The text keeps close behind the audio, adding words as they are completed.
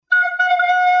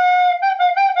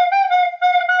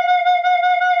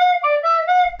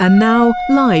And now,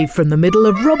 live from the middle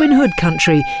of Robin Hood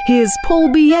country, here's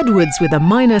Paul B. Edwards with a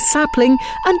minor sapling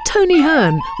and Tony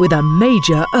Hearn with a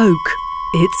major oak.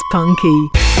 It's punky.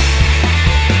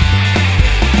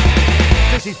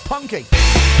 This is punky.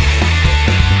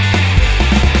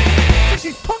 This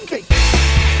is punky.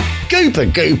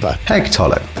 Gooper. Heck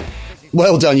Tolo.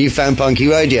 Well done, you found Punky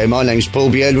Radio. My name's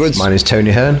Paul B. Edwards. Mine is Tony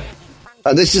Hearn.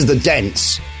 And this is The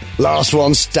Dents. Last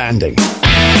one standing.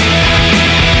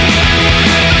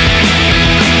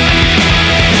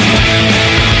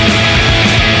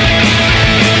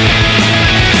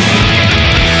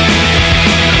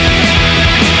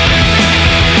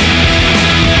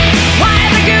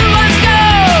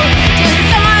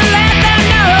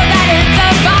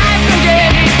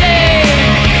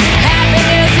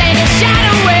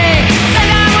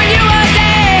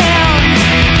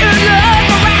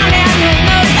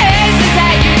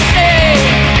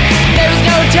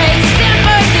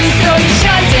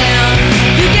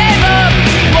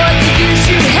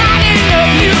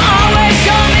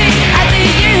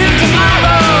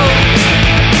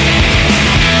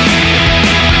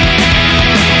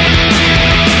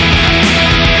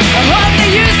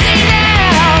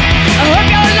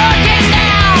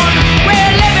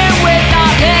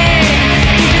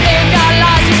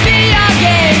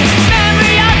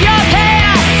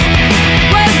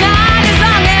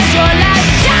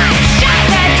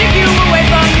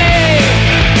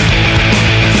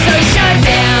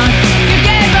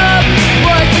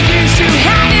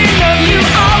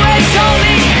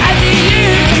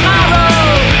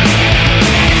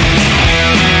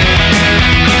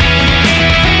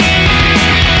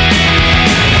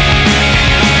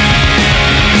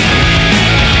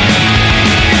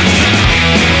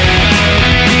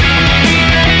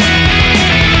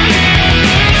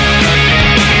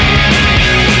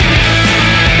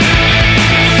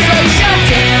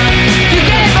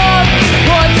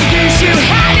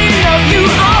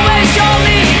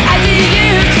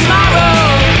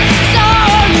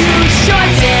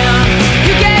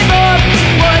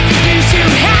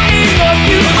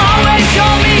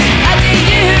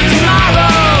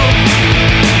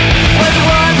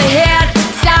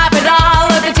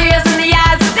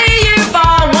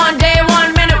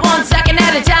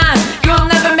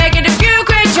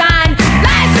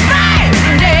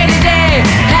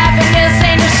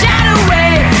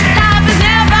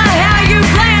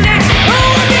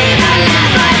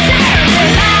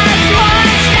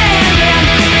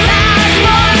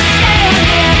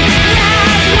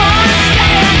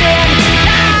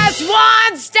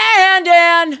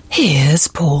 Here's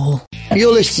Paul.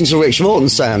 You're listening to Rich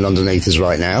Morton's sound underneath us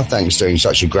right now. Thanks for doing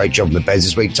such a great job on the beds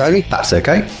this week, Tony. That's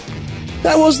okay.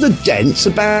 That was The Dents,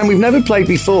 a band we've never played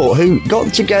before, who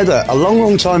got together a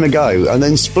long time ago and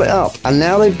then split up, and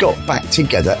now they've got back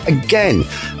together again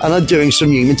and are doing some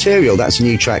new material. That's a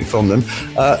new track from them.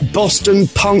 Boston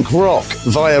Punk Rock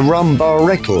via Rumbar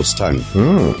Records, Tony.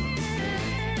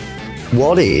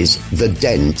 What is The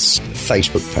Dents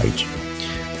Facebook page?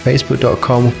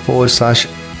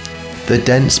 Facebook.com/The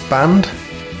Dents Band.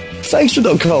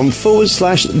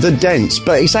 Facebook.com/The Dents,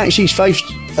 but it's actually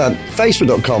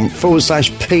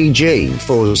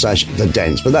Facebook.com/PG/The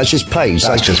Dents, but that's just page.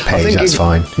 That's just page, that's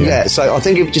fine. Yeah, so I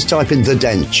think if you just type in The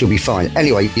Dents, you'll be fine.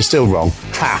 Anyway, you're still wrong.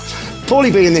 Ha!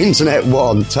 Paulie B and the Internet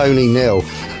 1, Tony nil.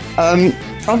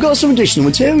 I've got some additional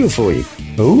material for you.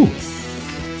 Ooh.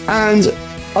 And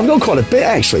I've got quite a bit,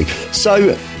 actually.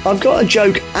 So I've got a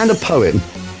joke and a poem.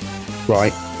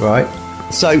 Right.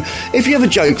 So if you have a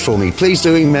joke for me, please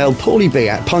do email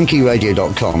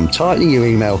paulieb@punkyradio.com, title your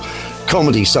email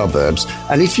Comedy Suburbs,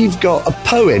 and if you've got a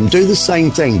poem, do the same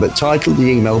thing, but title the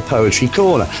email Poetry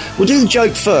Corner. We'll do the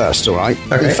joke first, all right?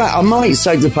 Okay. In fact, I might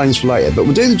save the poems for later, but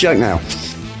we'll do the joke now.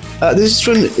 This is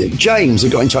from James, who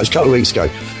got in touch a couple of weeks ago.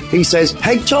 He says,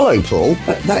 "Hey, Tolo, Paul."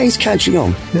 That is catching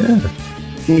on. Yeah.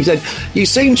 And he said, "You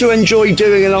seem to enjoy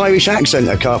doing an Irish accent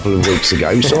a couple of weeks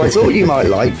ago, so I thought you might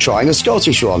like trying a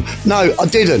Scottish one." No, I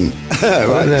didn't.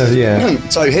 Right? Yeah.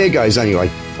 So here goes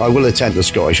anyway. I will attempt the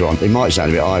Scottish one. It might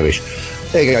sound a bit Irish.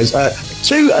 Here goes.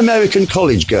 2 American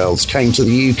college girls came to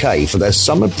the UK for their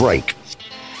summer break.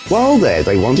 While there,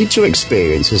 they wanted to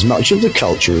experience as much of the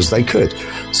culture as they could.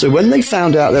 So when they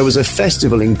found out there was a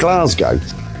festival in Glasgow,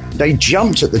 they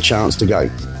jumped at the chance to go.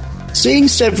 Seeing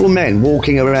several men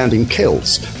walking around in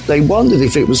kilts, they wondered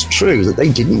if it was true that they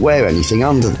didn't wear anything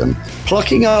under them.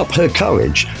 Plucking up her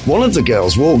courage, one of the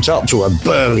girls walked up to a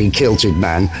burly kilted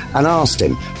man and asked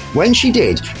him. When she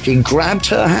did, he grabbed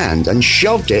her hand and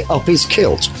shoved it up his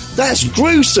kilt. "That's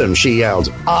gruesome," she yelled.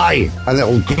 "Aye, and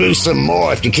it'll gruesome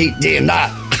more if you keep doing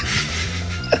that."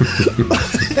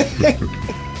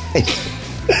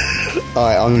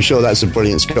 I'm sure that's a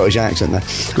brilliant Scottish accent there.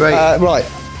 Great. Right.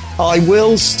 I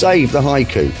will save the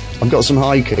haiku. I've got some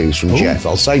haikus from Jeff.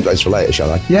 I'll save those for later, shall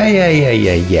I? Yeah.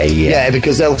 Yeah,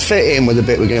 because they'll fit in with the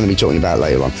bit we're going to be talking about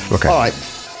later on. Okay. All right.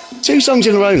 2 songs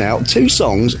in a row now. 2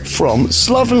 songs from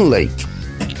Slovenly,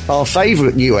 our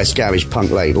favourite US garage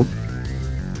punk label.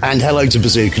 And hello to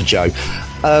Bazooka Joe.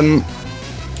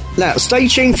 Now, stay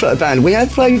tuned for a band. We had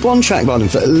played one track by them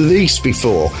for at least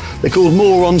before. They're called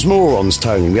Morons,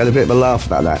 Tony. We had a bit of a laugh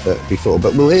about that before,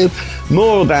 but we'll hear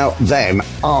more about them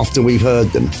after we've heard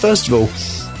them. First of all,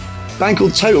 a band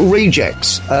called Total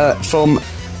Rejects from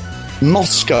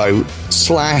Moscow/Perm.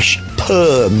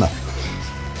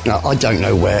 Now, I don't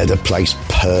know where the place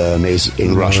Perm is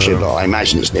in Russia, but I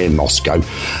imagine it's near Moscow.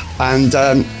 And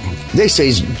this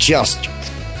is just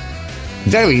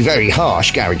very, very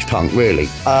harsh garage punk, really.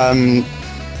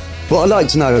 What I'd like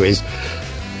to know is,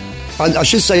 I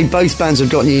should say both bands have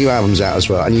got new albums out as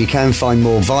well, and you can find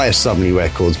more via Slovenly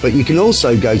Records, but you can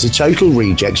also go to Total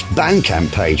Rejects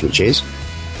Bandcamp page, which is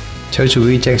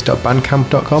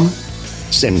totalrejects.bandcamp.com.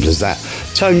 simple as that.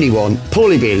 Tony 1,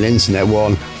 Paulie B and Internet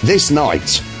 1. This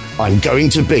night, I'm going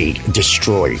to be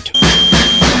destroyed.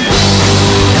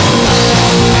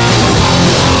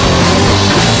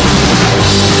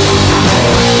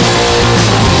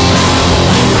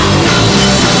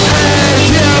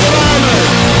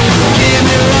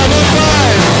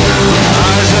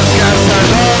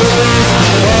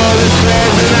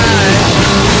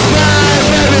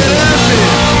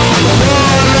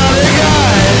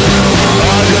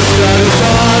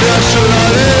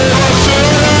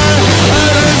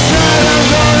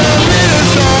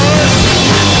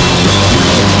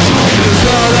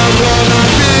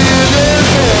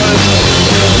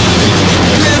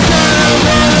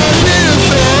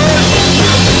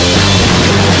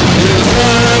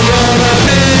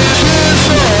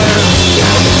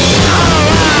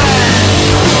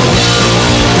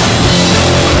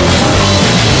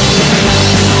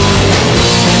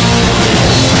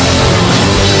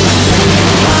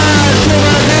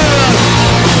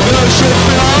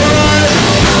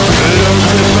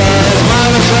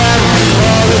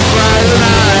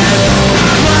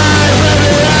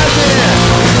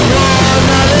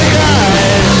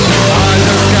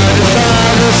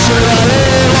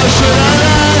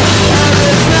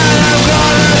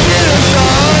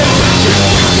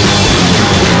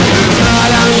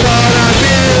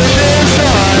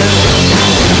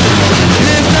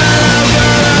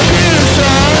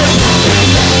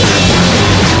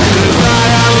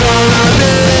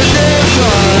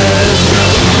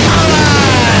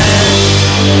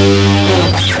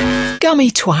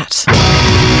 Gummy twat.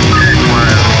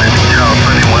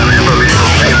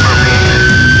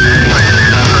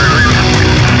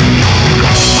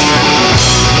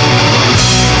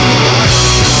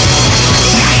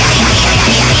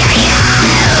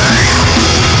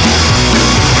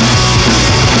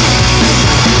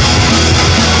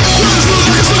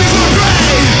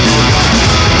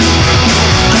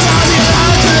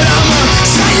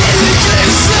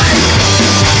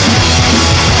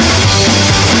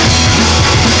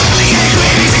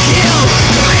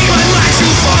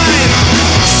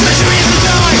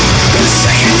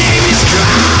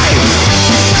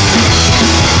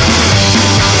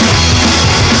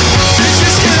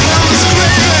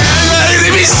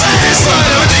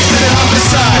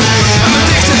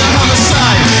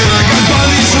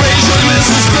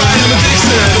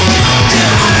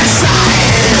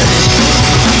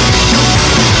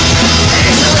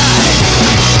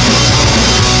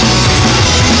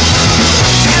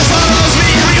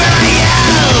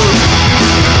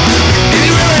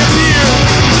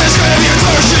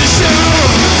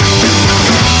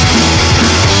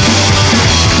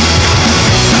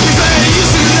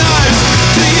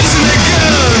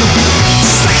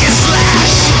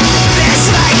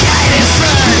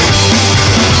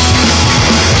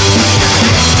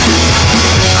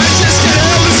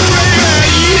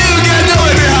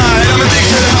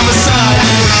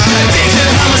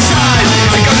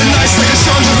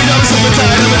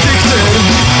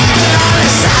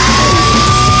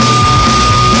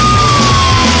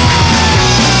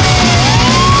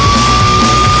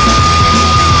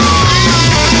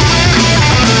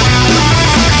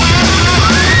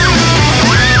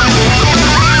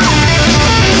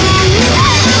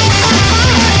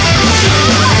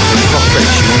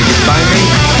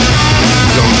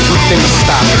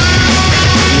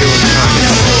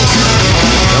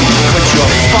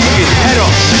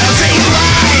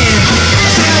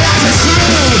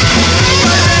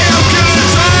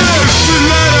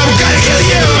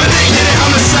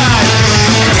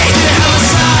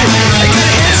 Homicide, I got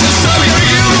a hands of some, you're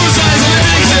users,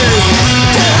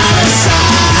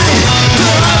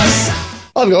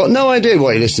 I've got no idea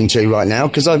what you're listening to right now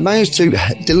because I've managed to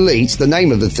delete the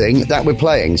name of the thing that we're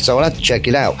playing, so I'll have to check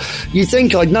it out. You'd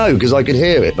think I'd know because I could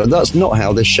hear it, but that's not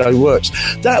how this show works.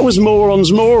 That was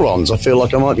Morons. I feel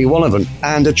like I might be one of them.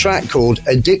 And a track called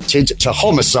Addicted to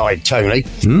Homicide, Tony.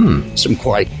 Some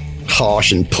quite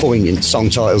harsh and poignant song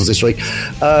titles this week.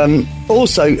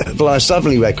 Also, via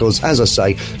Suddenly Records, as I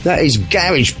say, that is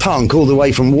garage punk all the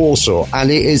way from Warsaw,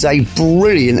 and it is a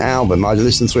brilliant album. I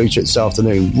listened through to it this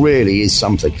afternoon. Really is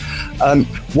something.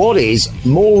 What is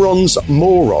Morons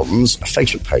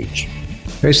Facebook page?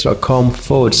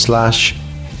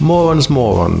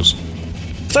 Facebook.com/morons.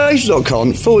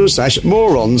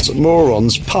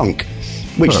 Facebook.com/morons punk,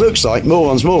 which looks like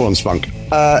morons punk.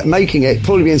 Making it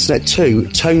Paulie the Internet 2,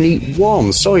 Tony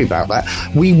 1. Sorry about that.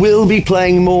 We will be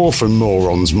playing more from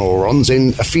Morons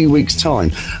in a few weeks'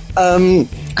 time. Have you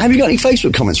got any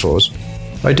Facebook comments for us?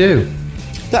 I do.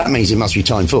 That means it must be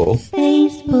time for...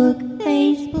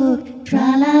 Facebook,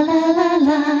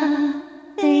 tra-la-la-la-la.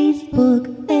 Facebook,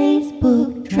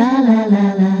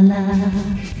 tra-la-la-la-la.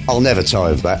 I'll never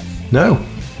tire of that. No.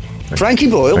 Frankie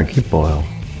Boyle.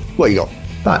 What you got?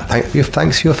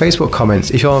 Thanks for your Facebook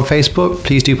comments. If you're on Facebook,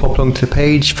 please do pop along to the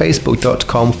page,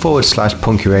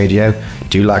 facebook.com/punkyradio.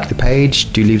 Do like the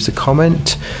page, do leave us a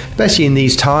comment, especially in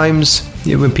these times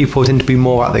when people tend to be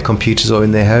more at their computers or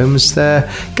in their homes.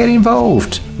 Get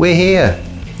involved. We're here.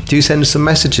 Do send us some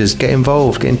messages, get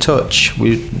involved, get in touch.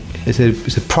 It's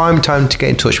a prime time to get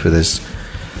in touch with us.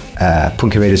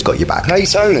 Punky Radio's got your back. Hey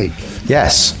Tony.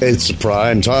 Yes. It's a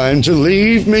prime time to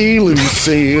leave me,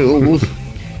 Lucille.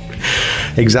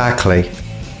 Exactly.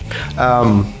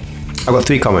 I've got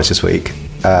 3 comments this week.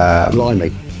 Blimey.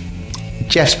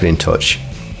 Jeff's been in touch.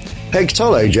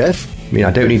 Hectolo, Jeff. I mean,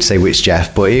 I don't need to say which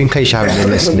Jeff, but in case you haven't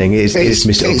been listening, it's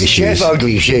Mr. Ugly Shoes. Jeff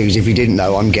Ugly Shoes, if you didn't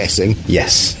know, I'm guessing.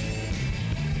 Yes.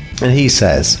 And he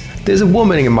says, there's a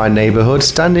woman in my neighbourhood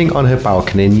standing on her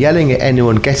balcony and yelling at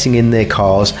anyone getting in their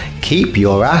cars, keep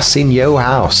your ass in your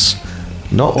house.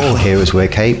 Not all heroes wear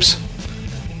capes.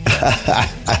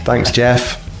 Thanks,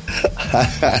 Jeff.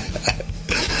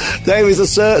 There is a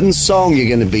certain song you're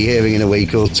going to be hearing in a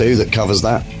week or two that covers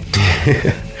that.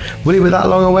 Will it be that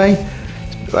long away?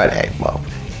 Well,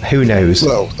 who knows?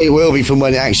 Well, it will be from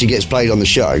when it actually gets played on the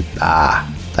show. Ah,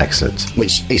 excellent.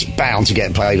 Which is bound to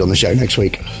get played on the show next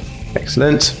week.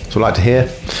 Excellent. That's what I'd like to hear.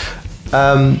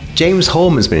 James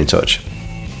Holman's been in touch.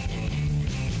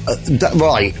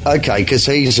 Right, okay, because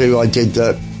he's who I did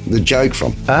the joke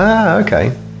from. Ah,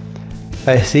 okay.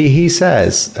 See, he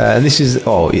says, and this is,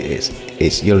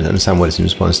 you'll understand what it's in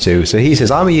response to. So he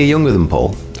says, I'm a year younger than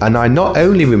Paul, and I not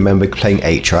only remember playing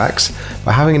 8-tracks,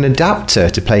 but having an adapter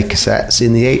to play cassettes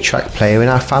in the 8-track player in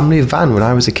our family van when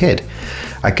I was a kid.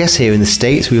 I guess here in the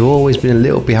States, we've always been a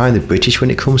little behind the British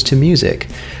when it comes to music.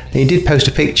 And he did post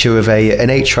a picture of an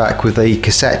 8-track with a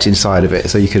cassette inside of it,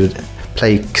 so you could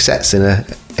play cassettes in a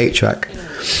 8-track.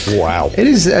 Wow. It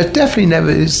is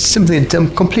it's something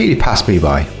that completely passed me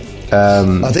by.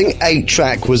 I think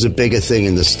 8-track was a bigger thing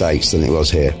in the States than it was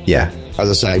here. Yeah. As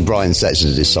I say, Brian Setzer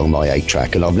did this song by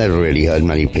 8-track, and I've never really heard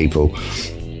many people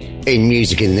in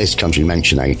music in this country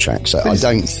mention 8-track, so I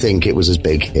don't think it was as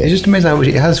big here. It's just amazing how much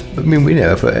it has. I mean, we've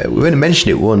only mentioned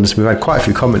it once. We've had quite a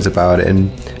few comments about it and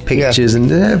pictures, and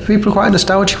people are quite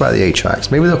nostalgic about the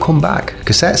 8-tracks. Maybe they'll come back.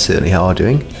 Cassettes certainly are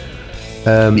doing.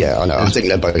 Yeah, I know. I think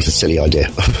they're both a silly idea.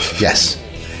 Yes.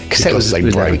 Cassette was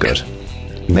very good.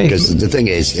 Because the thing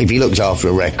is, if you looked after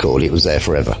a record, it was there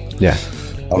forever. Yeah.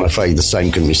 I'm afraid the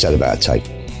same couldn't be said about a tape.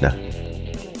 No.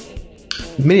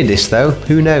 Minidisc, though,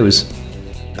 who knows?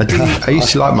 I used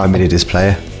to like my minidisc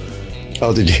player.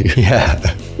 Oh, did you? Yeah.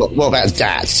 What about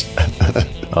DAT?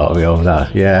 Oh, we all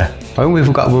that. Yeah. I think we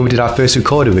forgot when we did our first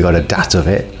recording, we got a DAT of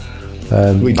it.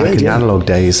 We back did, in the yeah. analog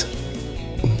days.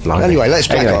 Anyway, let's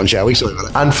crack on, shall we? Sorry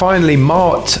about that. And finally,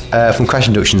 Mart from Crash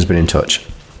Induction has been in touch.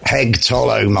 Heg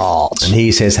Tollo Mart. And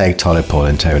he says, Heg Tollo, Paul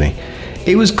and Tony.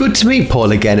 It was good to meet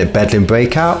Paul again at Bedlam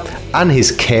Breakout and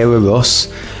his Kara Russ.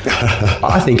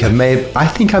 I think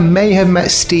I may have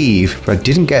met Steve, but I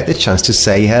didn't get the chance to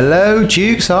say hello,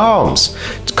 Duke's Arms,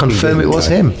 to confirm it was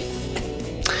him.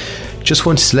 Just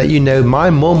wanted to let you know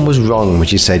my mum was wrong when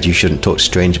she said you shouldn't talk to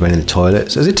strange men in the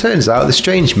toilets. As it turns out, the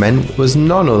strange man was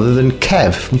none other than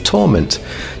Kev from Torment.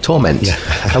 Yeah.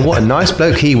 And what a nice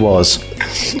bloke he was.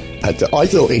 I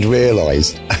thought he'd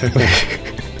realised.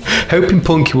 Hoping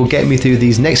Punky will get me through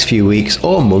these next few weeks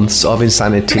or months of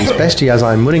insanity, especially as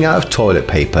I'm running out of toilet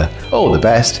paper. All the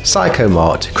best, Psycho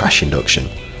Mart, Crash Induction.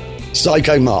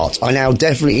 Psycho Mart. I now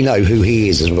definitely know who he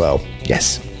is as well.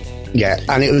 Yes. Yeah,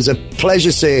 and it was a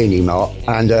pleasure seeing you, Mart,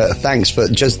 and thanks for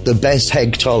just the best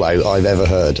Heg Tollo I've ever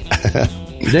heard.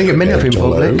 You don't get many of in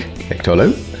public.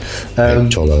 Ectolo.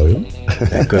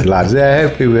 Tolo. Yeah, good lads. Yeah,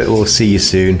 hopefully we'll see you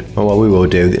soon. Or what we will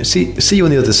do. See you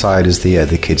on the other side, as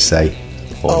the kids say.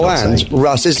 Or Oh, not and say.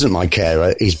 Russ isn't my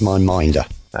carer, he's my minder.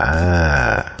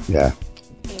 Ah, Yeah.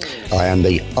 I am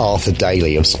the Arthur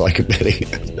Daly of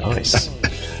Psychobilly. nice.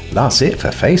 That's it for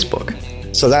Facebook.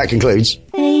 So that concludes.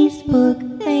 Facebook,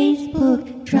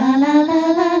 Facebook, tra la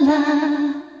la la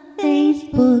la.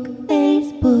 Facebook,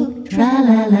 Facebook, tra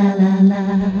la la la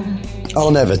la.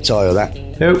 I'll never tire of that.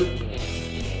 Nope.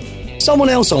 Someone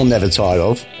else I'll never tire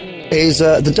of is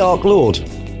the Dark Lord.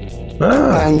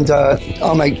 Ah, And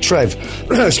our mate Trev.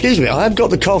 Excuse me, I have got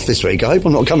the cough this week. I hope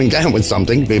I'm not coming down with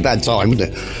something. It'd be a bad time,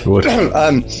 wouldn't it? would.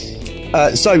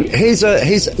 So his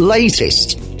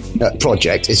latest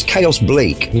project is Chaos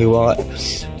Bleak, who are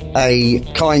a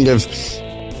kind of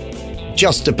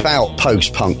just about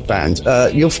post-punk band.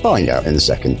 You'll find out in a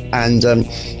second. And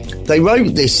they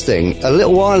wrote this thing a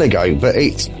little while ago, but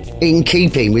it's in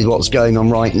keeping with what's going on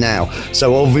right now.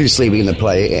 So obviously we're going to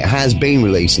play it. It has been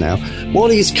released now.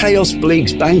 What is Chaos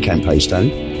Bleak's Bandcamp page,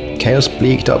 Tony?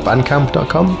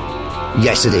 chaosbleak.bandcamp.com.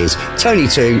 Yes, it is. Tony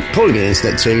 2, Paulie the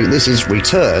Internet 2. This is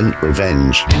Return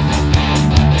Revenge.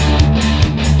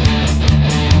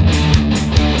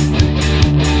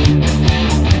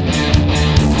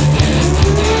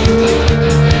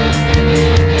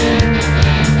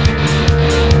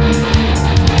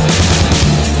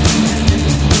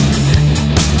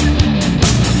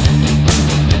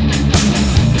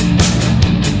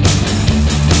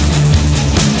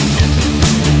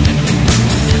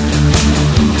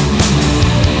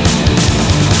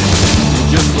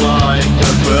 Just like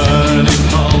a burning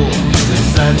coal that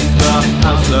sets the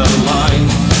house alight.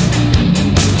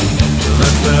 The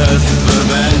thirst for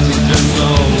vengeance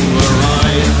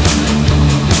overrides.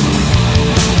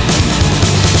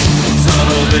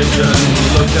 Tunnel vision,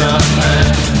 look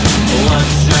ahead.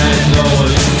 Bloodshed all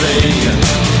you see.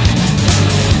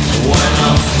 When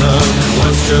asked the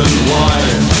question why,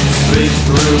 speak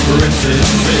through gritted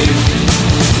teeth.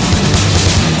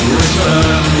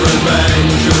 Return,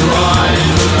 revenge, ride,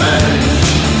 revenge.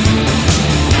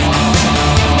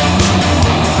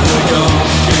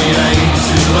 Negotiate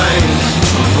too late,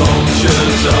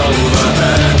 vultures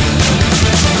overhead.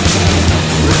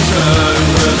 Return,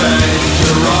 revenge,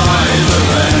 ride,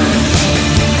 revenge.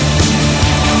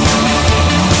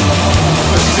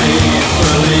 Perceive,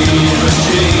 believe,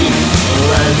 achieve,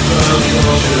 let the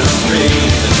vultures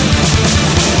feed.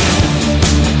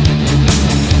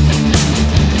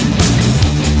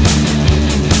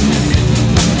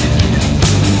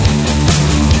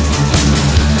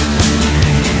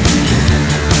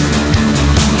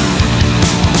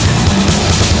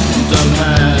 Don't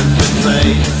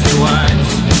hesitate to act,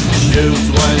 choose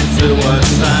when to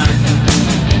attack.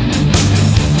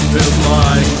 Feels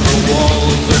like the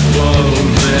walls are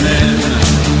closing in,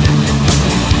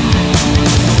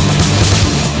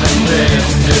 and this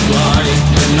is like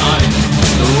the night,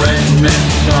 the red mist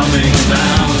coming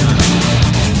down.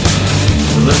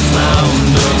 The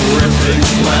sound of ripping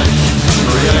flesh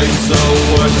creates a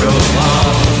work of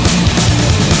art.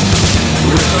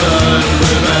 Return,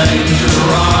 revenge,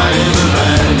 ride,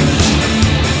 revenge.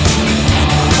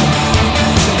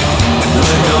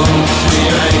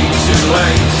 Negotiate too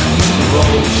late,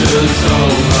 vultures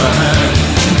overhead.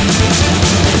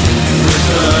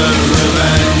 Return,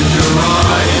 revenge,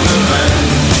 ride,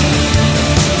 revenge.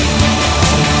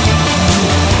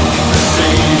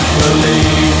 Perceive,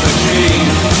 believe,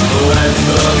 achieve, let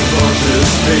the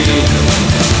vultures feed.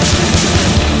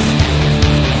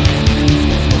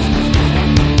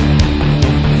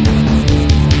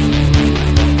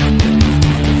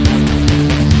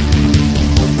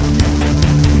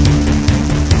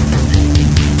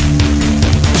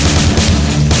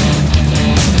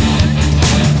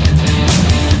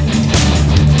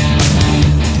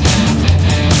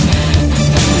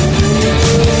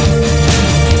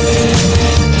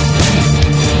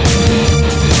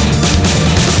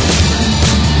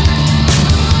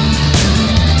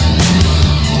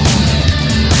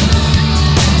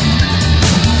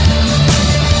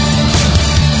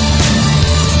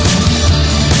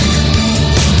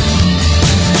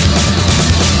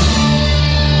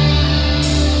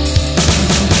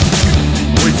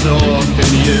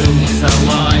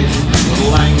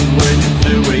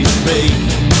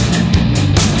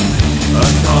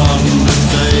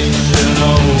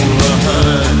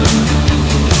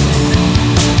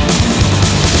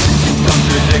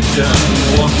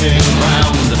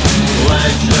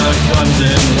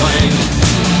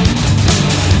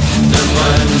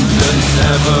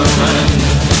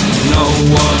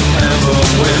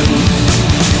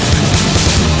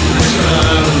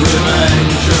 Return,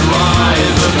 revenge,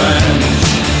 arrive, avenge.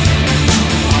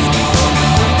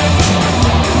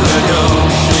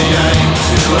 Negotiate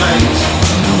too late,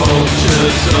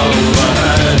 vultures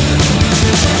overhead.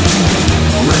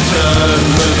 Return,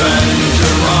 revenge,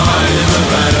 arrive,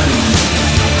 avenge.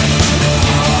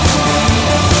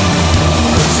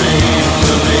 Perceive,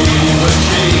 believe,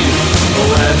 achieve,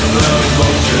 let the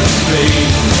vultures feed.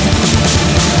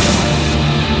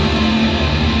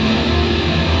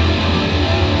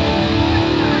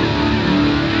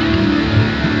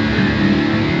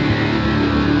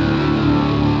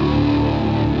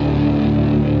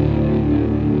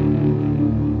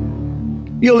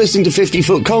 You're listening to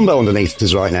 50-Foot Combo underneath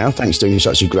us right now. Thanks for doing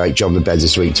such a great job with beds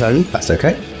this week, Tony. That's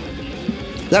okay.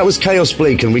 That was Chaos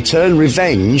Bleak and Return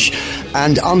Revenge,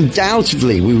 and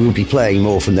undoubtedly we will be playing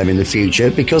more from them in the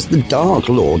future because the Dark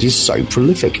Lord is so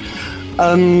prolific.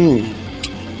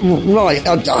 Right,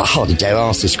 I hardly dare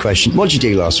ask this question. What did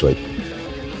you do last week?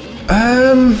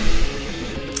 I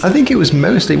think it was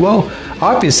mostly, well,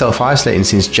 I've been self-isolating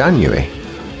since January.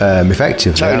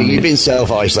 Effectively. Tony, you've been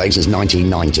self-isolating since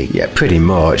 1990. Yeah, pretty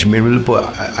much. I mean,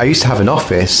 but I used to have an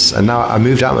office, and now I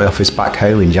moved out of my office back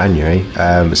home in January.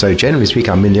 So generally speaking,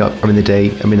 I'm in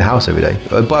the house every day.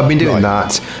 But I've been doing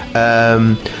that.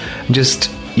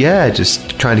 Just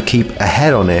trying to keep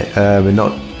ahead on it and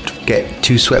not get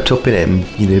too swept up in it, and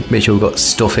make sure we've got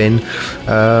stuff in.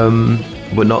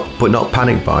 But not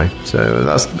panic buy. So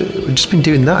we've just been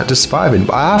doing that, just surviving.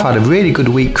 But I have had a really good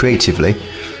week creatively.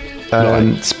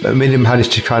 I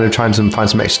managed to kind of try and find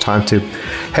some extra time to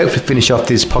hopefully finish off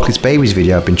this Pockets Babies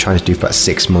video I've been trying to do for about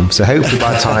 6 months. So hopefully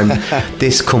by the time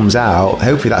this comes out,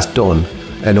 hopefully that's done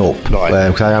and up.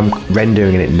 Because I am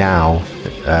rendering it now.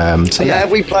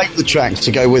 Have we played the track to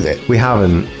go with it? We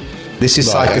haven't. This is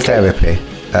psychotherapy.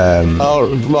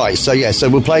 Right. So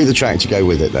we'll play the track to go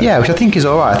with it then. Yeah, which I think is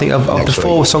all right. I think of the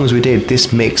 4 songs we did,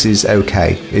 this mix is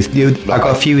okay. I've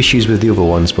got a few issues with the other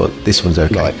ones, but this one's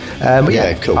okay. Right. But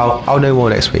yeah, cool. I'll know more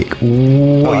next week.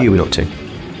 What are you up to?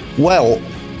 Well,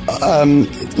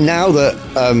 now that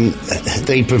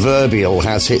the proverbial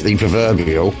has hit the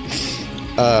proverbial,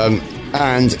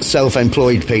 and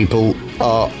self-employed people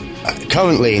are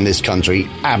currently in this country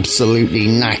absolutely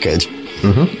knackered.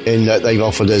 Mm-hmm. In that they've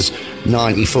offered us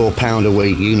 £94 a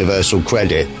week universal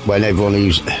credit when everyone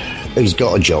who's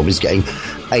got a job is getting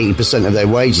 80% of their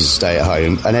wages to stay at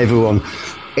home, and everyone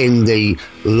in the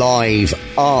live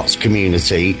arts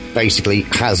community basically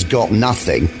has got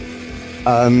nothing.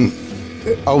 I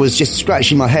was just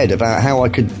scratching my head about how I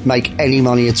could make any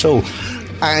money at all.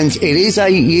 And it is 8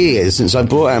 years since I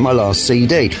brought out my last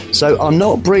CD. So I'm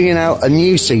not bringing out a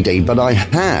new CD, but I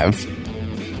have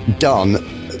done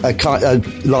a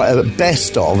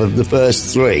best of the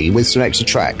first 3 with some extra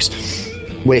tracks,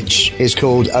 which is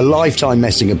called A Lifetime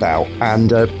Messing About,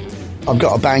 and I've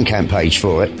got a Bandcamp page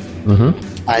for it. Mm-hmm.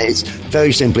 And it's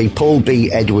very simply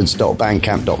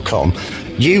paulbedwards.bandcamp.com.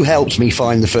 You helped me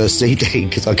find the first CD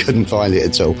because I couldn't find it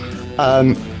at all.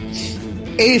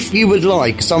 If you would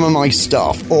like some of my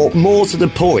stuff, or more to the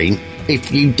point,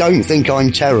 if you don't think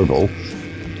I'm terrible,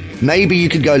 maybe you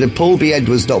could go to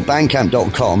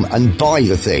paulbedwards.bandcamp.com and buy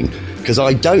the thing, because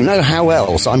I don't know how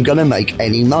else I'm going to make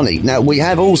any money. Now, we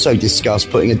have also discussed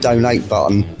putting a donate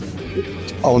button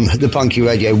on the Punky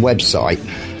Radio website,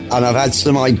 and I've had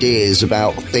some ideas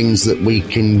about things that we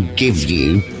can give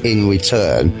you in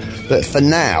return. But for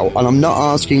now, and I'm not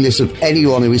asking this of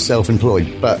anyone who is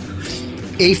self-employed, but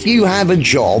if you have a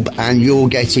job and you're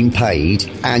getting paid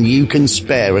and you can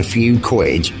spare a few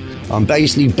quid, I'm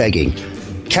basically begging,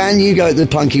 can you go to the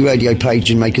Punky Radio page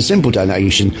and make a simple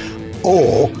donation?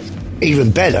 Or,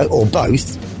 even better, or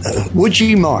both, would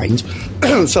you mind...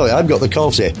 sorry, I've got the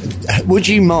coughs here. Would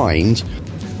you mind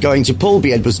going to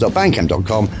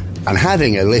paulbedwards.bandcamp.com and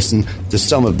having a listen to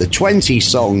some of the 20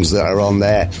 songs that are on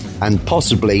there, and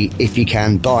possibly, if you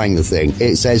can, buying the thing?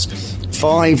 It says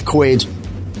 £5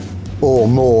 or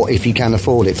more if you can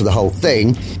afford it for the whole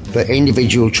thing, but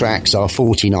individual tracks are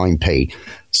 49p.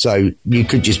 So you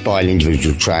could just buy an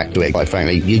individual track, quite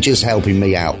frankly. You're just helping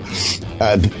me out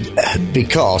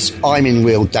because I'm in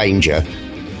real danger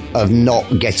of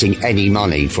not getting any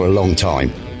money for a long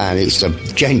time, and it's a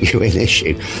genuine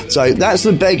issue. So that's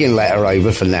the begging letter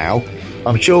over for now.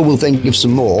 I'm sure we'll think of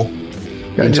some more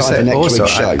in time for next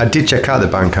week's show. I did check out the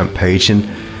Bandcamp page, and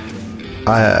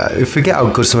I forget how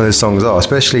good some of the songs are,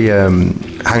 especially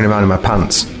Hanging Around in My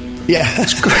Pants. Yeah.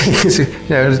 It's great.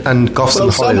 And Goths on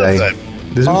Holiday.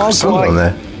 There's a good song on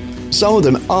there. Some of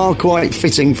them are quite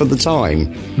fitting for the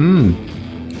time.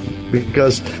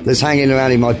 because there's hanging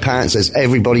around in my pants, there's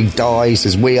everybody dies,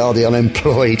 there's we are the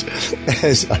unemployed,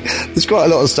 there's quite a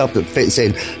lot of stuff that fits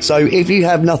in. So if you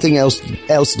have nothing else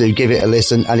to do, give it a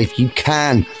listen, and if you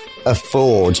can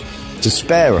afford to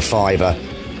spare a fiver,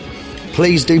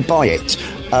 please do buy it.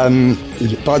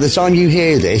 By the time you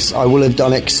hear this, I will have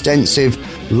done extensive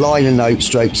liner notes,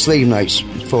 sleeve notes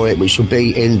for it, which will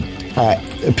be in a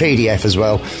PDF as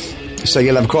well. So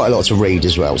you'll have quite a lot to read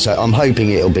as well. So I'm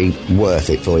hoping it'll be worth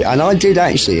it for you. And I did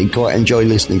actually quite enjoy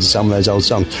listening to some of those old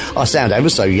songs. I sound ever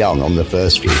so young on the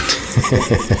first few.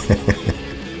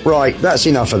 Right, that's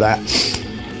enough of that.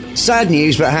 Sad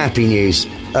news, but happy news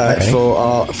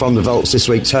from the Vaults this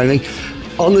week, Tony.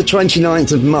 On the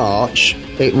 29th of March,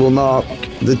 it will mark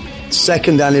the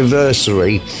second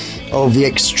anniversary of the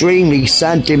extremely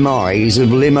sad demise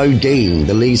of Limo Dean,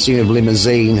 the lead singer of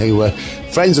Limousine, who were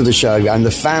friends of the show, and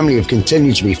the family have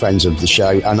continued to be friends of the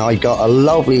show. And I got a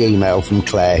lovely email from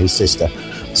Claire, his sister,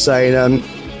 saying,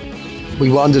 we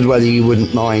wondered whether you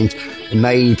wouldn't mind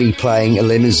maybe playing a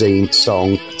Limousine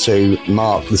song to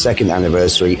mark the second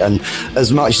anniversary. And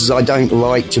as much as I don't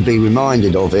like to be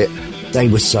reminded of it, they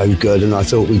were so good, and I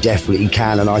thought we definitely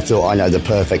can, and I thought I know the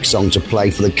perfect song to play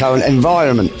for the current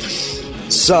environment.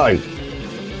 So,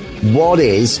 what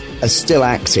is a still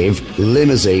active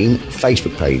Limousine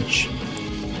Facebook page?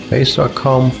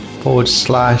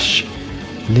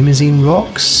 Facebook.com/Limousine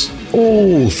Rocks.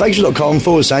 Oh,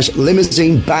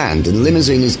 Facebook.com/Limousine Band, and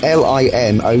Limousine is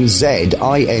LIMOZINE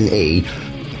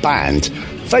Band.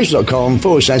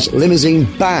 Facebook.com/Limousine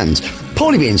Band.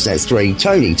 Paulie B Internet 3,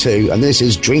 Tony 2, and this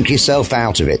is Drink Yourself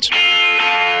Out of It.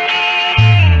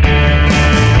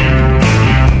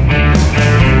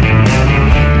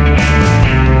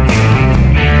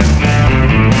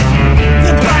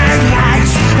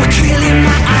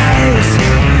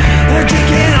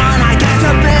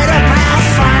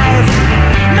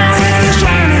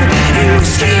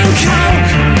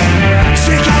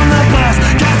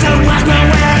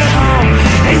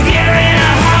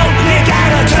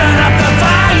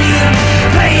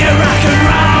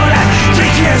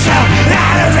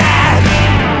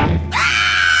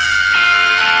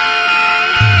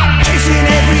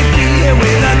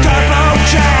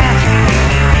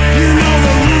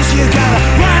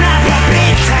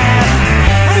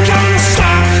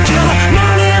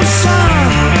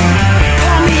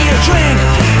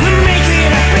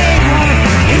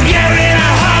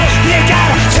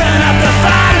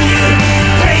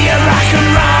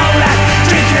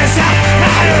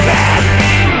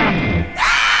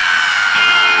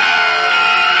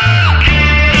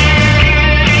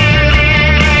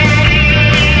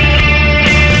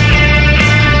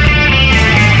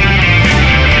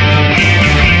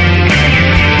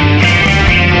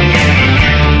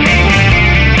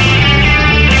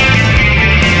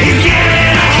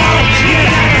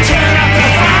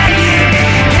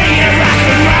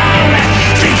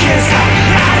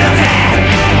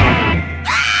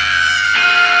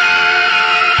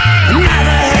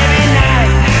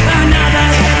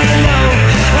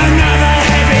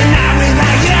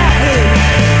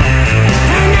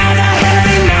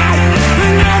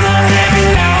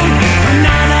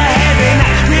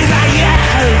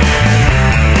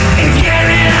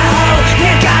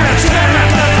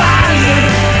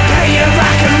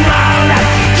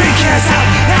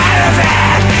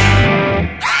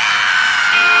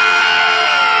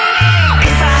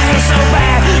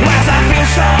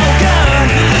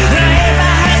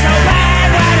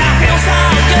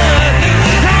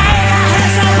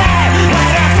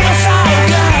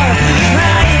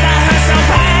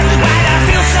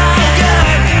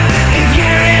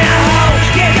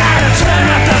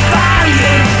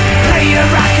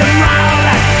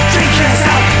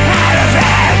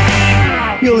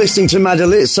 Listening to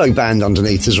Madalitso Band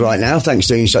underneath us right now. Thanks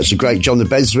for doing such a great job on the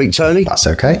beds this week, Tony. That's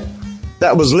okay.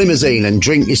 That was Limousine and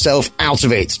Drink Yourself Out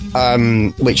of It,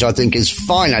 which I think is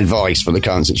fine advice for the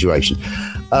current situation.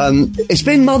 It's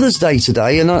been Mother's Day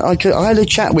today, and I had a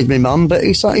chat with my mum, but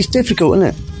it's difficult, isn't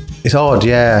it? It's odd,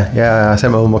 yeah. I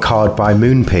sent my mum a card by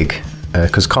Moonpig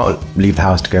because can't leave the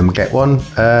house to go and get one,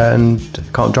 and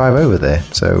can't drive over there.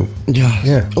 So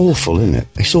yeah, awful, isn't it?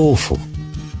 It's awful.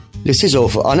 This is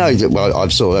awful. I know that, well,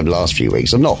 I've sort of the last few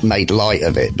weeks, I've not made light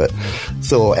of it, but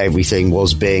thought everything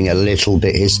was being a little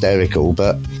bit hysterical.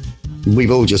 But we've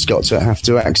all just got to have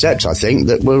to accept, I think,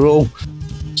 that we're all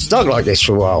stuck like this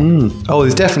for a while. Oh,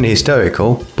 it's definitely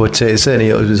hysterical, but certainly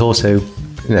it was also,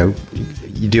 you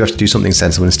do have to do something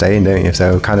sensible and stay in, don't you?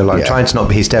 So kind of like trying to not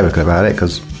be hysterical about it,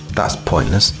 because that's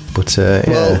pointless. But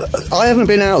well, I haven't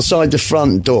been outside the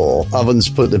front door other than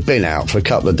to put the bin out for a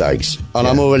couple of days, and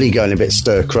I'm already going a bit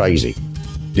stir crazy.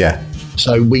 Yeah.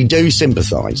 So we do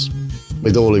sympathise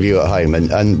with all of you at home,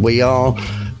 and we are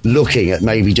looking at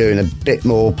maybe doing a bit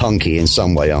more punky in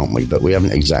some way, aren't we? But we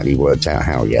haven't exactly worked out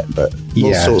how yet, but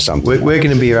we'll sort something. We're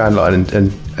going to be around a lot,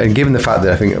 and given the fact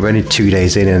that I think I'm only 2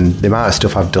 days in and the amount of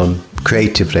stuff I've done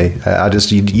creatively,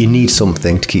 you need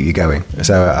something to keep you going.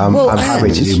 So I'm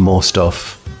happy to do more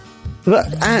stuff.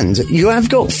 And you have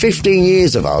got 15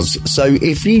 years of us, so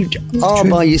if you are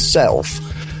by yourself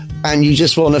and you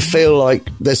just want to feel like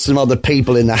there's some other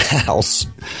people in the house,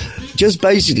 just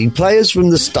basically play us from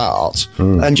the start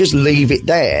and just leave it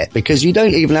there, because you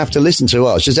don't even have to listen to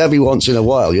us. Just every once in a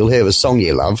while you'll hear a song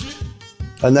you love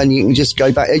and then you can just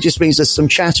go back. It just means there's some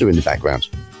chatter in the background.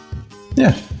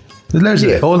 Yeah. There's loads of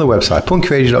it all on the website,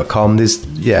 punkradio.com. There's,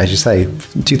 as you say,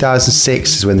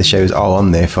 2006 is when the shows are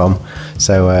on there from.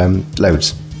 So,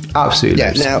 loads. Absolutely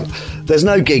loads. Now, there's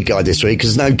no gig guide this week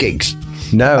because there's no gigs.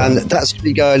 No. And that's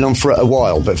been going on for a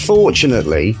while. But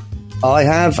fortunately, I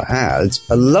have had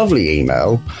a lovely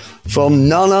email from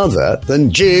none other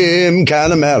than Jim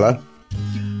Canamella.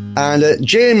 And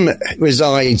Jim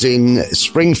resides in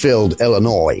Springfield,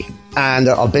 Illinois. And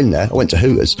I've been there. I went to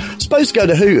Hooters. Supposed to go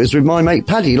to Hooters with my mate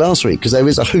Paddy last week because there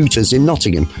is a Hooters in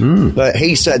Nottingham. But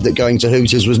he said that going to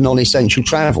Hooters was non-essential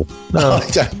travel. Oh.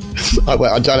 I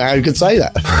don't know how you could say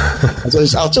that.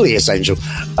 I'll tell you essential.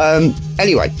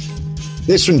 Anyway,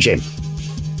 this from Jim.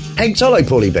 Hey, hello,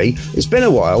 Paulie B. It's been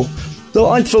a while.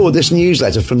 Thought I'd forward this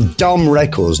newsletter from Dumb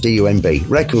Records, D-U-M-B,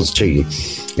 Records to you.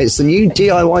 It's the new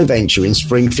DIY venture in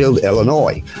Springfield,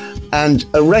 Illinois, and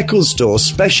a record store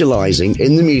specialising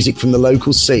in the music from the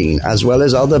local scene, as well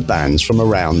as other bands from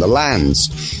around the lands.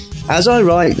 As I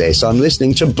write this, I'm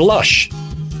listening to Blush,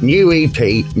 new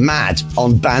EP, Mad,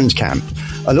 on Bandcamp.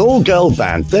 An all-girl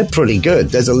band, they're pretty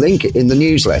good. There's a link in the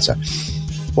newsletter.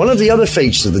 One of the other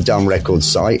features of the Dumb Records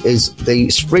site is the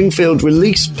Springfield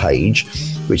release page,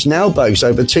 which now boasts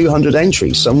over 200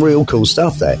 entries. Some real cool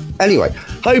stuff there. Anyway,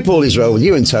 hope all is well with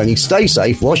you and Tony. Stay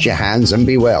safe, wash your hands, and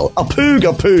be well. A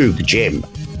poog, Jim.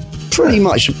 Pretty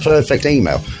much a perfect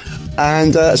email.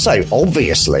 And so,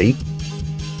 obviously,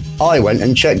 I went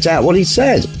and checked out what he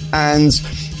said. And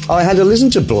I had to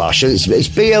listen to Blush. It's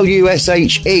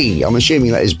B-L-U-S-H-E. I'm assuming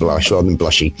that is Blush rather than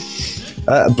Blushy.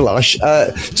 Blush.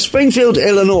 Springfield,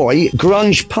 Illinois,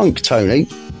 grunge punk, Tony.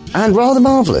 And rather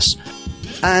marvellous.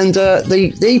 And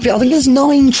the EP, I think there's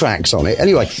 9 tracks on it.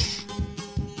 Anyway,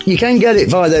 you can get it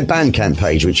via their Bandcamp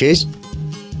page, which is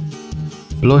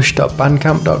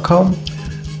blush.bandcamp.com.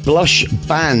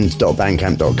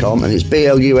 blushband.bandcamp.com, and it's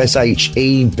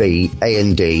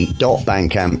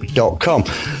BLUSHEBAND.bandcamp.com.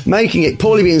 Making it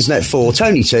Paulie B Internet 4,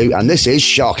 Tony 2, and this is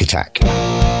Shark Attack.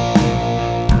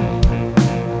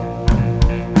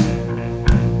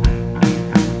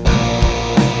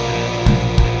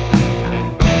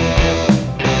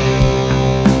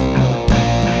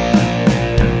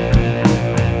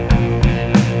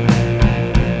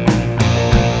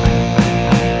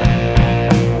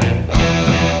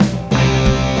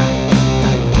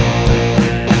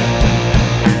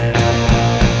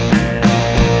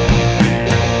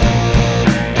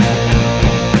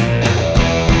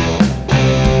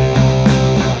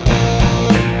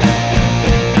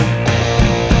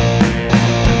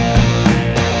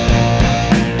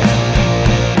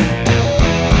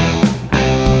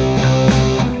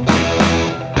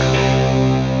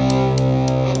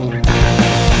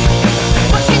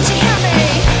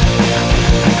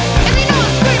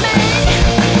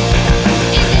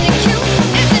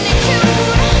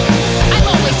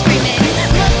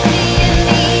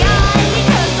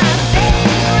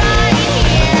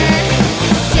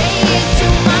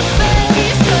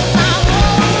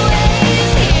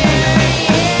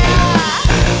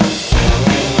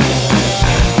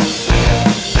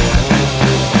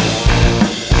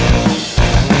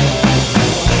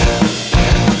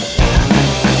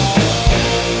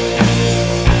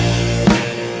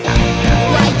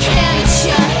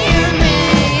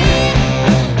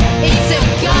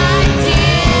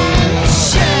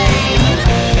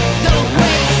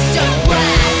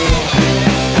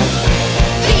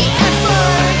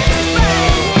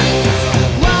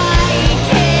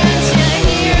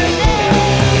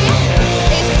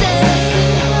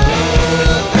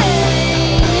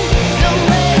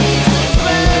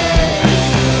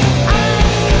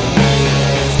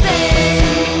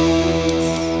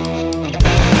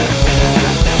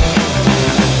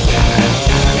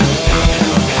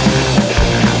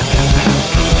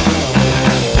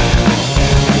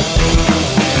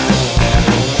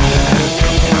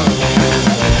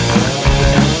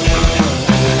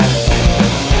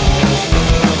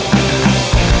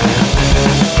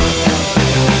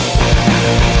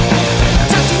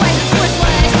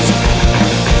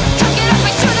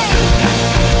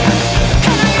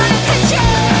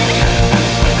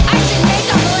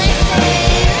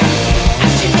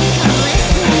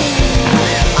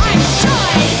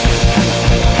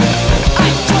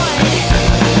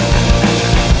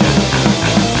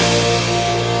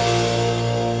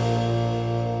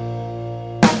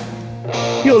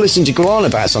 You're listening to Guana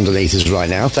Bats underneath us right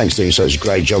now. Thanks for doing such a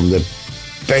great job with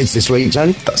the beds this week,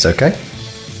 Tony. That's okay.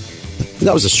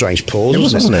 That was a strange pause,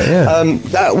 wasn't it? Yeah.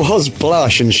 That was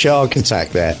Blush and Shark Attack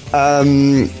there.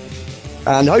 And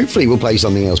hopefully we'll play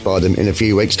something else by them in a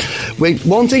few weeks.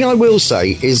 One thing I will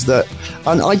say is that,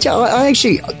 and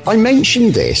I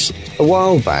mentioned this a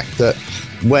while back, that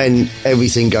when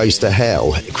everything goes to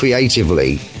hell,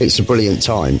 creatively, it's a brilliant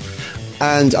time.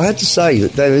 And I have to say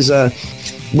that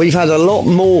we've had a lot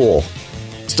more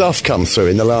stuff come through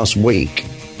in the last week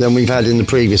than we've had in the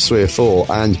previous 3 or 4.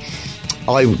 And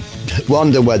I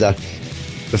wonder whether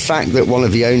the fact that one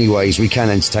of the only ways we can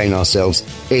entertain ourselves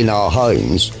in our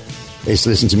homes is to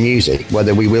listen to music,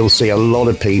 whether we will see a lot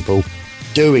of people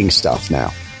doing stuff now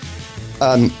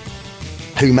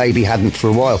who maybe hadn't for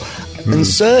a while. And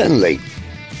certainly,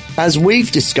 as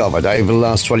we've discovered over the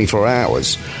last 24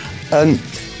 hours,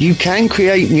 you can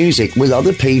create music with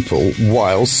other people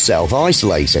while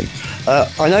self-isolating.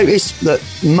 I noticed that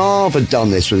Marv had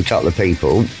done this with a couple of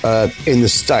people in the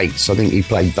States. I think he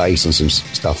played bass and some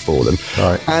stuff for them.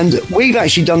 Right. And we've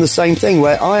actually done the same thing,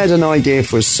 where I had an idea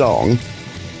for a song.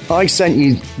 I sent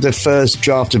you the first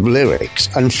draft of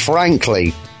lyrics, and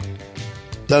frankly,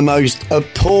 the most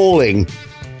appalling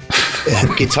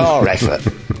guitar effort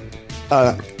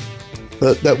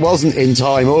that wasn't in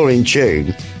time or in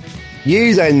tune.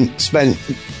 You then spent,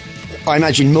 I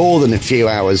imagine, more than a few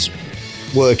hours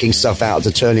working stuff out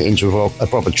to turn it into a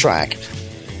proper track.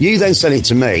 You then sent it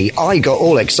to me. I got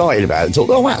all excited about it.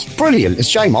 Thought, oh, that's brilliant. It's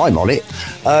a shame I'm on it.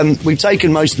 We've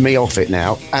taken most of me off it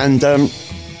now, and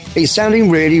it's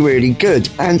sounding really, really good.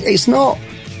 And it's not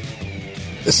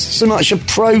so much a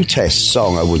protest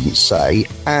song, I wouldn't say,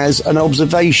 as an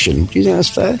observation. Do you think that's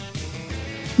fair?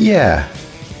 Yeah,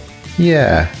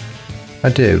 I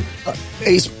do.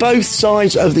 It's both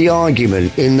sides of the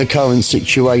argument in the current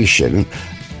situation,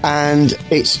 and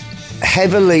it's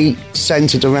heavily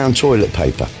centred around toilet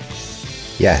paper.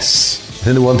 Yes. I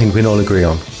think the one thing we can all agree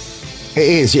on. It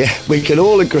is, yeah. We can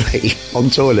all agree on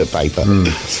toilet paper.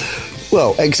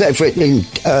 Well, except for in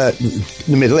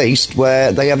the Middle East,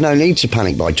 where they have no need to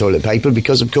panic buy toilet paper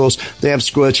because, of course, they have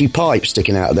squirty pipes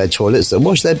sticking out of their toilets that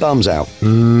wash their bums out.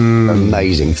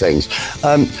 Amazing things.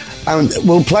 And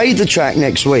we'll play the track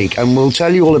next week, and we'll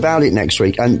tell you all about it next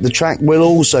week. And the track will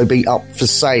also be up for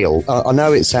sale. I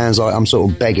know it sounds like I'm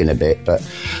sort of begging a bit, but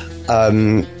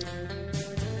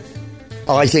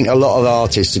I think a lot of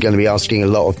artists are going to be asking a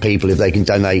lot of people if they can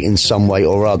donate in some way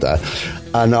or other.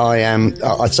 And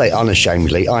I'd say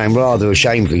unashamedly, I am rather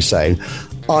ashamedly saying,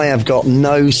 I have got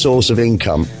no source of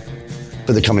income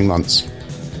for the coming months.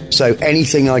 So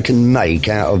anything I can make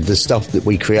out of the stuff that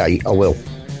we create, I will.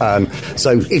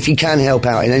 So if you can help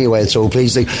out in any way at all,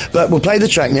 please do. But we'll play the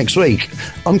track next week.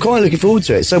 I'm quite looking forward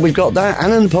to it. So we've got that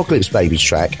and an Apocalypse Babies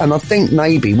track, and I think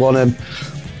maybe one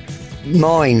of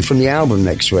mine from the album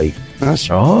next week. That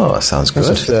sounds good.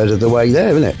 That's a third of the way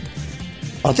there, isn't it?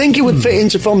 I think it would fit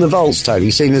into From the Vaults,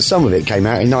 Tony, seeing as some of it came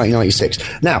out in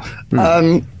 1996. Now,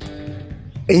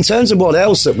 in terms of what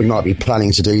else that we might be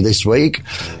planning to do this week,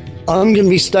 I'm going to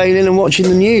be staying in and watching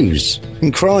the news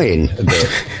and crying a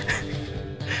bit.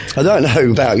 I don't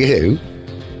know about you.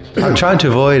 I'm trying to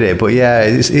avoid it, but yeah,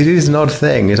 it is an odd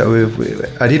thing.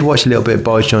 I did watch a little bit of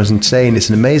Boris Johnson today, and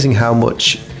it's amazing how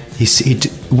much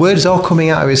words are coming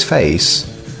out of his face,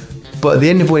 but at the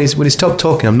end of when he stopped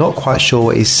talking, I'm not quite sure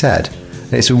what he said.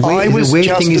 And it's a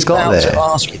weird thing he's got there.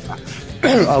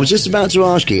 I was just about to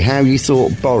ask you how you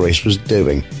thought Boris was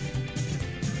doing.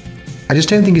 I just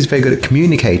don't think he's very good at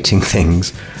communicating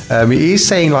things. He's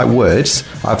saying like words.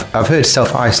 I've heard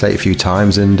self-isolate a few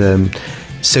times and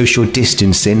social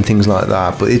distancing, things like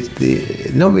that, but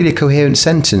it's not really a coherent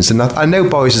sentence. And I know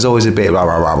Boris is always a bit rah,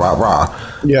 rah, rah, rah,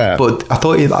 rah. Yeah. But I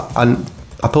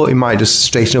thought he might just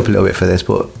straighten up a little bit for this,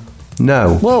 but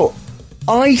no. Well,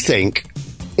 I think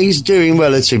he's doing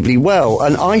relatively well,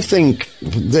 and I think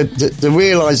the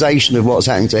realisation of what's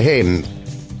happened to him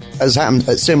has happened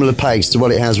at similar pace to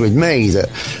what it has with me, that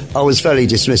I was fairly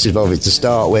dismissive of it to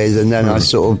start with, and then I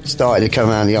sort of started to come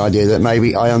around the idea that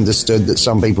maybe I understood that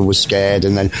some people were scared,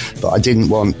 but I didn't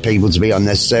want people to be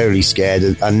unnecessarily scared,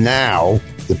 and now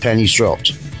the penny's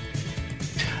dropped.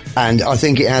 And I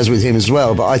think it has with him as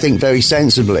well, but I think very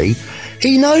sensibly,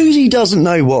 he knows he doesn't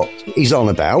know what he's on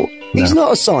about. He's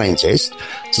not a scientist,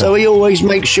 so he always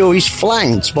makes sure he's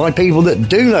flanked by people that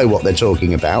do know what they're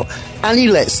talking about, and he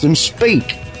lets them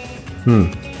speak.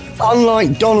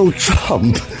 Unlike Donald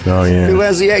Trump, who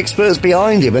has the experts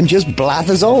behind him and just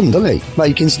blathers on, doesn't he?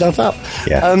 Making stuff up.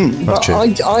 Yeah, but true.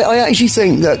 I actually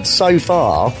think that so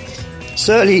far,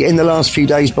 certainly in the last few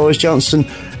days, Boris Johnson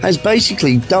has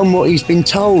basically done what he's been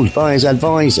told by his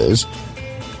advisors,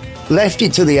 left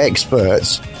it to the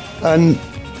experts, and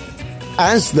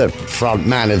as the front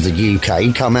man of the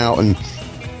UK come out and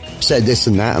said this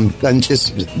and that, and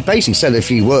just basically said a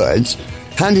few words,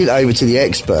 handed it over to the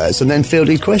experts, and then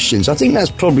fielded questions. I think that's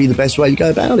probably the best way to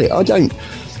go about it. I don't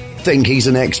think he's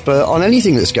an expert on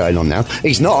anything that's going on now.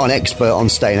 He's not an expert on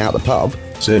staying out the pub.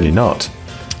 Certainly not.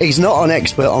 He's not an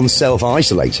expert on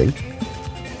self-isolating.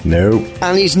 No.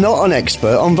 And he's not an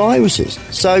expert on viruses.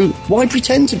 So why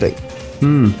pretend to be?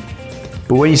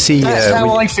 But when you see... That's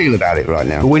how I feel about it right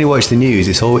now. But when you watch the news,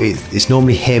 it's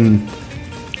normally him...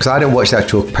 Because I don't watch the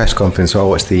actual press conference, so I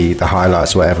watch the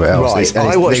highlights or whatever else. Right,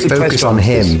 I watch the they focus press on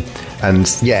him, and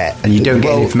you don't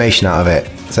get any information out of it.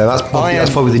 So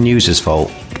that's probably the news's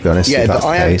fault, to be honest. Yeah, but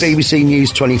I had BBC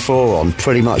News 24 on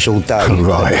pretty much all day.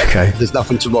 Right, okay. There's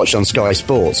nothing to watch on Sky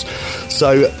Sports.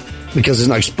 So, because there's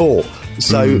no sport.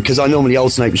 So, because I normally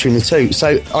alternate between the two.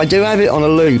 So, I do have it on a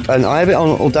loop, and I have it on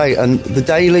all day, and the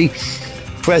daily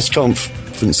press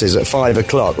conferences at 5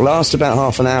 o'clock last about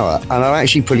half an hour, and are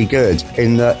actually pretty good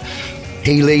in that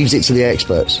he leaves it to the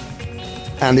experts,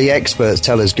 and the experts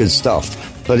tell us good stuff.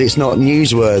 But it's not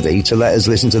newsworthy to let us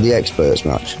listen to the experts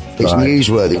much. It's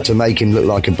newsworthy to make him look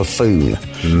like a buffoon.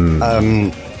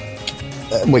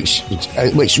 Which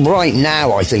right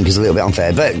now I think is a little bit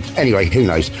unfair. But anyway, who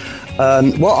knows?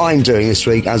 What I'm doing this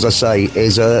week, as I say,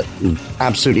 is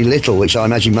absolutely little, which I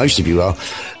imagine most of you are.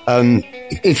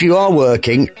 If you are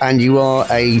working and you are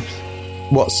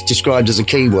what's described as a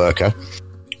key worker,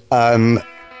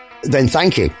 then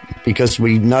thank you, because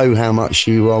we know how much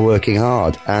you are working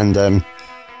hard. And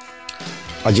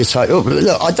I just hope...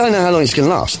 look, I don't know how long it's going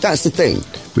to last. That's the thing.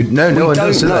 We don't know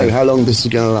how long this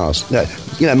is going to last. No,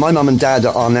 my mum and dad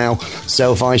are now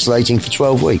self-isolating for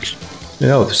 12 weeks.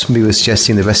 Somebody was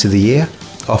suggesting the rest of the year,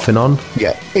 off and on.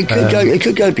 Yeah, it could go. It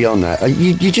could go beyond that.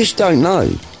 You just don't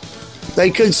know.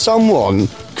 Someone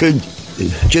could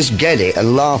just get it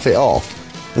and laugh it off,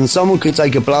 and someone could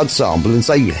take a blood sample and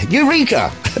say,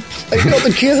 "Eureka! They've got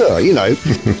the cure."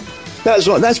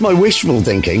 That's my wishful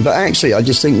thinking. But actually, I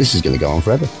just think this is going to go on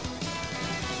forever.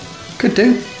 Could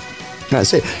do.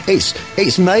 That's it.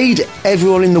 It's made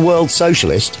everyone in the world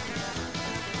socialist.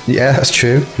 Yeah, that's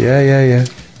true. Yeah.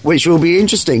 Which will be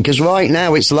interesting, because right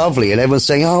now it's lovely and everyone's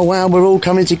saying, oh wow, we're all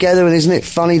coming together, and isn't it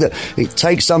funny that it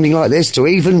takes something like this to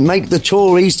even make the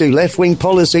Tories do left-wing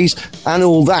policies and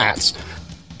all that.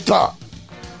 But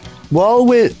while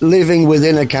we're living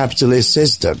within a capitalist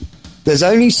system, there's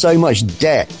only so much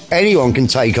debt anyone can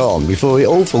take on before it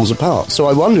all falls apart. So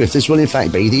I wonder if this will in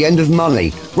fact be the end of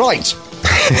money. Right.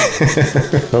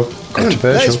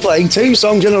 Let's play 2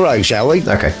 songs in a row, shall we?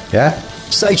 Okay, yeah.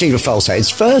 Stay tuned for False Heads.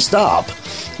 First up,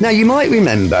 now you might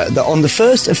remember that on the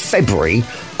 1st of February,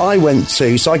 I went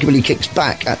to Psychobilly Kicks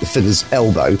Back at the Fiddler's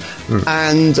Elbow,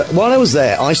 and while I was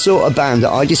there, I saw a band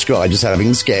that I described as having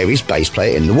the scariest bass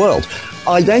player in the world.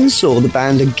 I then saw the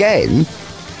band again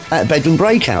at Bedlam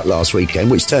Breakout last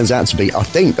weekend, which turns out to be, I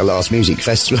think, the last music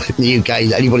festival in the UK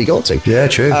that anybody got to. Yeah,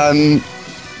 true.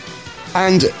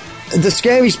 And the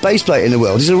scariest bass player in the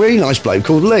world is a really nice bloke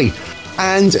called Lee.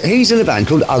 And he's in a band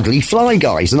called Ugly Fly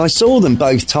Guys, and I saw them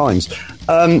both times.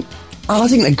 I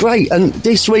think they're great. And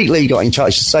this week, Lee got in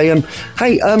touch to say,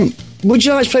 hey, would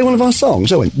you like to play one of our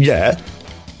songs? I went, yeah.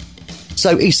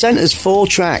 So he sent us 4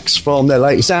 tracks from their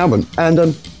latest album,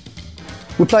 and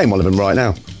we're playing one of them right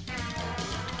now.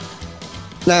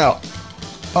 Now,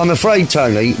 I'm afraid,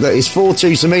 Tony, that it's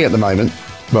 4-2 to me at the moment.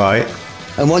 Right.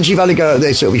 And once you've had a go at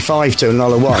this, it'll be 5-2 and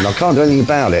another 1. I can't do anything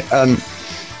about it.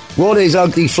 What is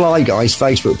Ugly Fly Guy's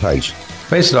Facebook page?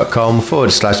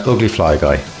 Facebook.com/Ugly Fly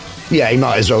Guy. Yeah, he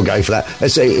might as well go for that.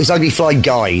 It's Ugly Fly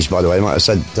Guys, by the way. I might have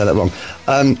said that wrong.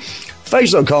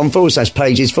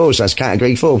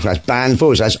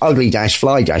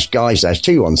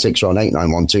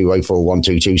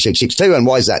 Facebook.com/pages/category/band/ugly-fly-guys-21618912041226662. And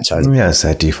why is that, Tony? Yeah, it's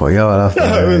a default URL.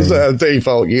 It's a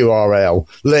default URL.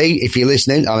 Lee, if you're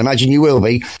listening, I imagine you will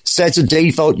be, set a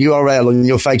default URL on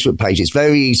your Facebook page. It's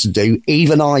very easy to do.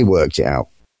 Even I worked it out.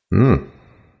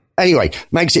 Anyway,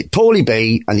 makes it Paulie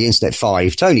B and the Internet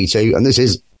 5, Tony 2, and this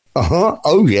is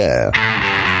oh yeah.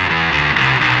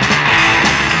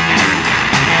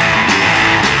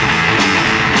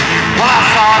 Well, I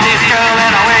saw this girl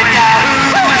and I went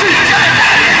Yahoo.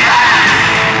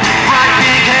 Bright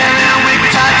pink hair and a wig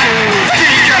tattoos.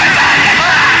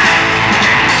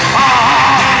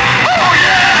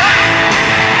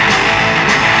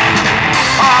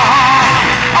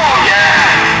 Oh yeah.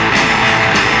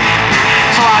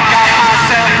 So I got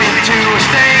myself into a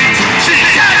state.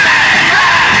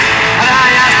 And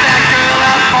I asked that girl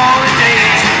out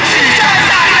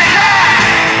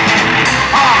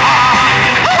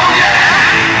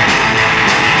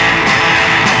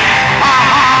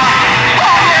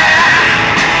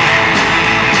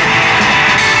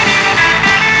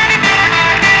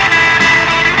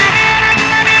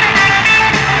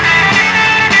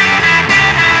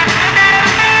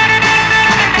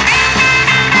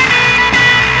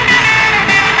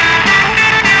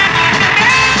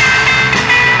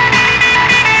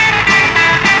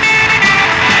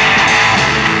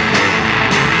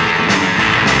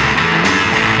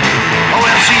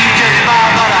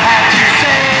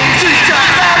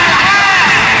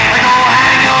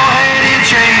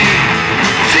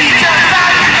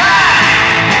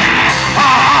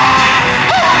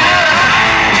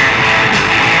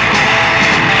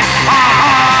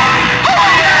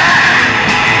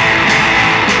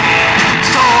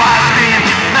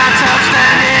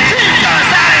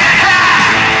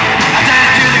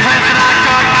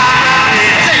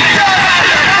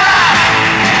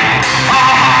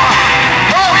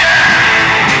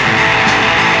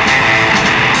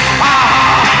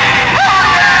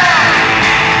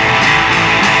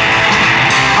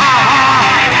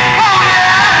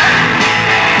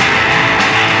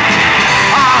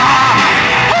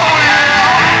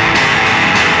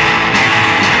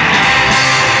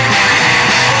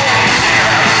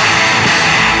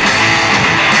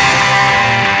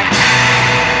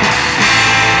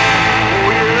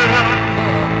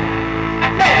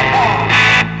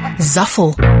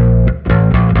Zuffle.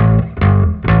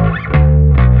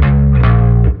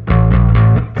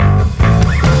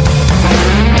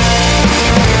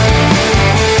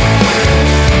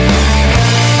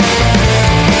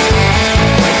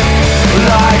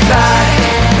 Like that,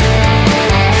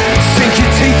 sink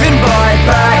your teeth in my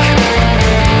back.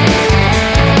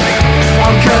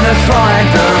 I'm gonna find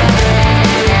them.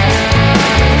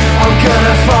 I'm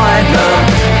gonna find them.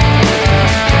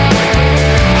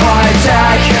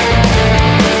 Hijack.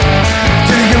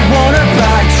 Do you wanna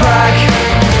backtrack?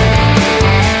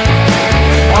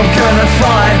 I'm gonna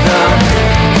find them.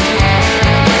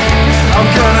 I'm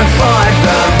gonna find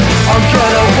them. I'm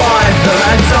gonna wind them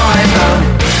and dine them.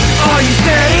 Are you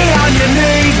steady on your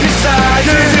knees beside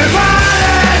me? You're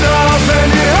running off and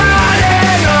you're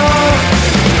running off.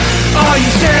 Are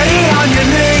you steady on your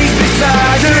knees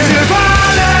beside me? You're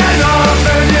running off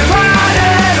and you're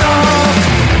running off.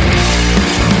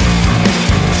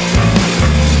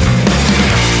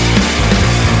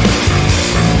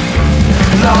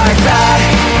 Like that,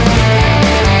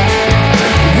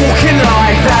 walking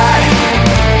like that.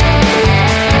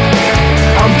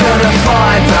 I'm gonna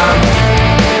find them.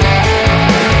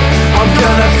 I'm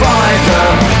gonna find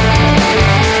them.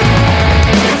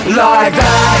 Like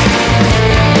that,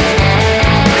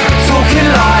 talking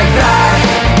like that.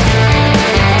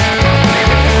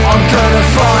 I'm gonna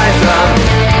find them.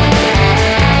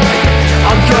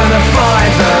 I'm gonna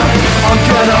find them. I'm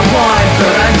gonna wind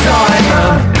them and dine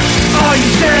them. Are you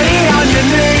steady on your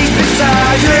knees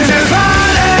beside me? You're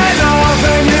running off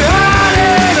and you're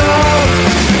running off.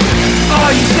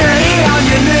 Are you steady on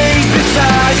your knees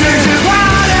beside me? You're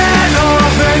running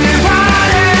off and you're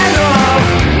running off.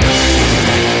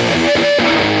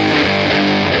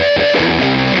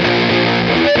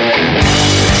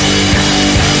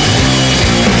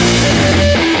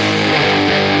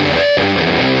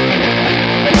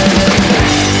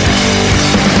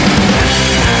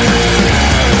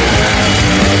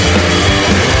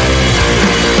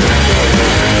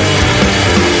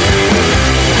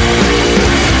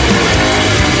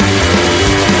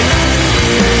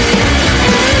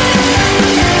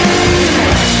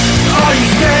 Are you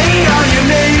steady on your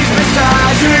knees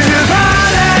beside me? You're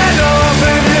running off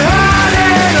and you're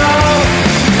running off.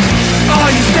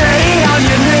 Are you steady on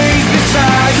your knees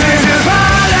beside me? You're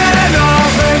running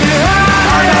off and you're running off. I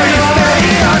know you're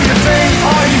steady on your feet.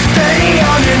 Are you steady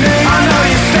on your knees? I know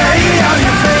you're steady on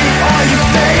your feet. Are you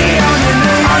steady on your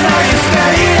knees? I know you're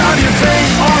steady on your feet.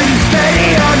 Are you steady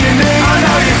on your knees? I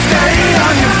know you're steady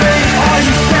on your feet. Are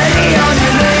you steady on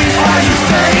your knees? Are you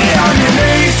steady on your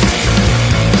knees?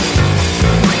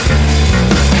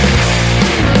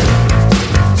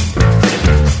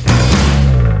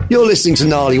 You're listening to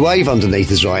Gnarly Wave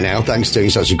underneath us right now. Thanks for doing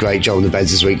such a great job on the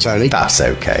beds this week, Tony. That's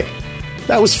okay.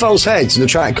 That was False Heads and a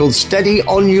track called Steady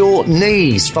on Your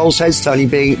Knees. False Heads, Tony,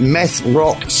 being meth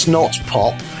rock snot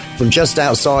pop from just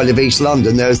outside of East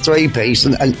London. They're a three-piece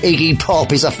and Iggy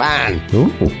Pop is a fan.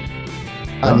 Ooh.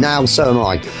 And now so am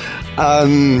I.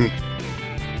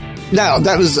 Now,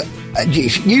 that was...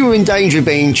 you were in danger of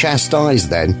being chastised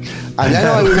then. And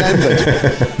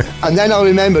then I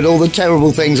remembered all the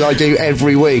terrible things I do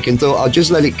every week and thought I'll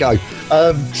just let it go.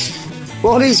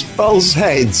 What is False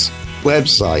Heads'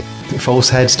 website?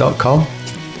 Falseheads.com.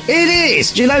 It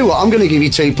is. Do you know what? I'm going to give you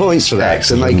 2 points for that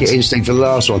to make it interesting for the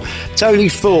last one. Tony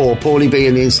 4, Paulie B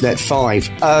and the Internet 5.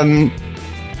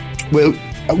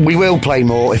 We will play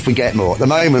more if we get more. At the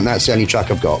moment, that's the only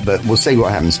track I've got, but we'll see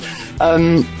what happens.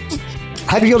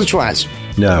 Have you got a twat?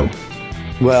 No.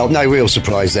 Well, no real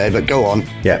surprise there, but go on.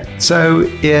 Yeah. So,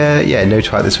 yeah, no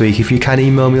twat this week. If you can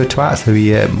email me your twats, that'd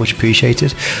be much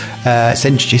appreciated.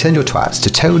 Send your twats to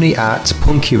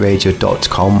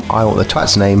tony@punkyradio.com. I want the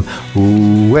twat's name,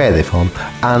 where they're from,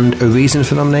 and a reason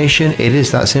for nomination. It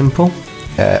is that simple.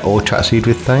 All twats read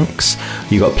with thanks.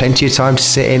 You've got plenty of time to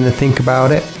sit in and think about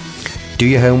it. Do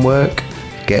your homework.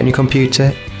 Get on your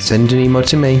computer. Send an email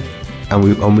to me. And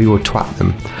we will twat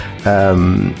them.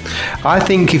 I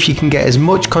think if you can get as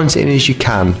much content in as you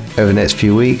can over the next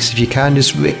few weeks, if you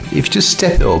just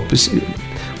step it up,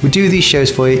 we do these shows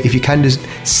for you. If you can just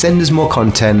send us more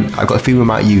content, I've got a feeling we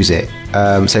might use it.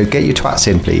 So get your twats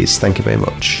in, please. Thank you very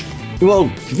much.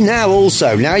 Well, now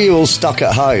you're all stuck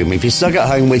at home. If you're stuck at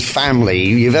home with family,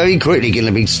 you're very quickly going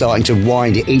to be starting to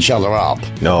wind each other up.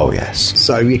 Oh, yes.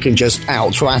 So you can just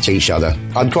out-twat each other.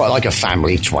 I'd quite like a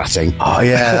family twatting. Oh,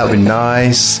 yeah, that'd be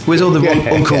nice. Where's all the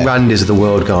Uncle Randys of the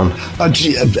world gone?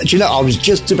 Do you know, I was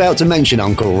just about to mention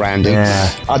Uncle Randy. Yeah.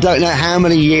 I don't know how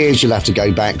many years you'll have to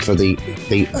go back for the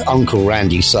Uncle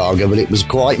Randy saga, but it was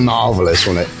quite marvellous,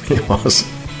 wasn't it? It was.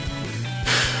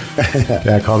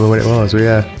 Yeah, I can't remember what it was. But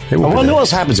yeah, I wonder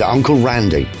what's happened to Uncle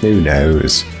Randy. Who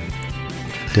knows?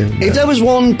 If there was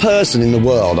one person in the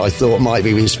world I thought might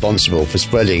be responsible for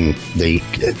spreading the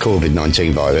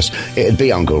COVID-19 virus, it'd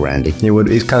be Uncle Randy. It would.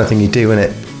 It's the kind of thing you do,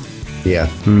 isn't it? Yeah.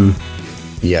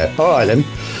 Yeah. All right, then.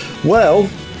 Well,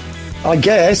 I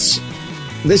guess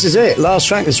this is it. Last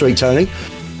track this week, Tony.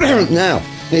 Now,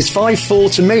 it's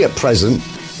 5-4 to me at present.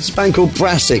 It's a band called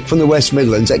Brassic from the West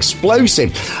Midlands.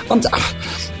 Explosive.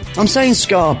 I'm saying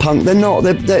ska punk. They're not.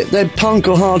 They're punk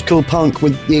or hardcore punk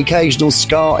with the occasional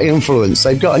ska influence.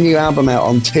 They've got a new album out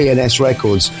on TNS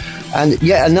Records, and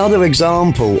yet another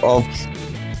example of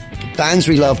bands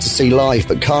we love to see live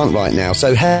but can't right now.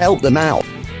 So help them out.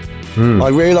 I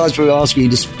realise we're asking you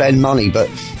to spend money, but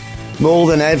more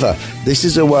than ever, this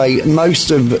is a way.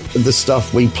 Most of the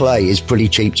stuff we play is pretty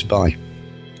cheap to buy,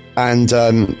 and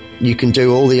you can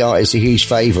do all the artists a huge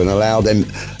favour and allow them,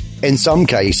 in some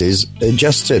cases,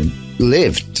 just to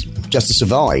live, just to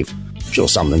survive. I'm sure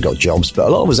some of them got jobs, but a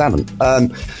lot of us haven't.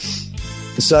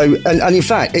 So in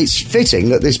fact, it's fitting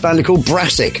that this band are called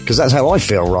Brassic, because that's how I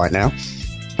feel right now.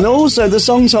 And also, the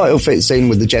song title fits in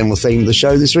with the general theme of the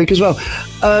show this week as well.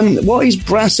 What is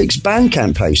Brassic's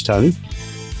Bandcamp page, Tony?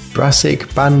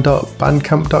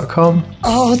 Brassicband.bandcamp.com.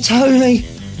 Oh, Tony.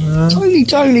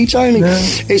 Tony. No.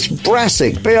 It's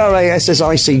Brassic,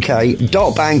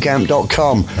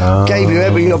 BRASSICK.bandcamp.com. Gave you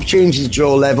every opportunity to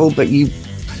draw level, but you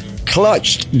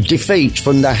clutched defeat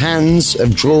from the hands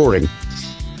of drawing.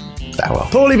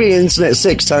 Paulie B, Internet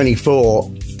 6, Tony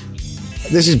 4.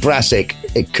 This is Brassic.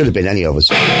 It could have been any of us.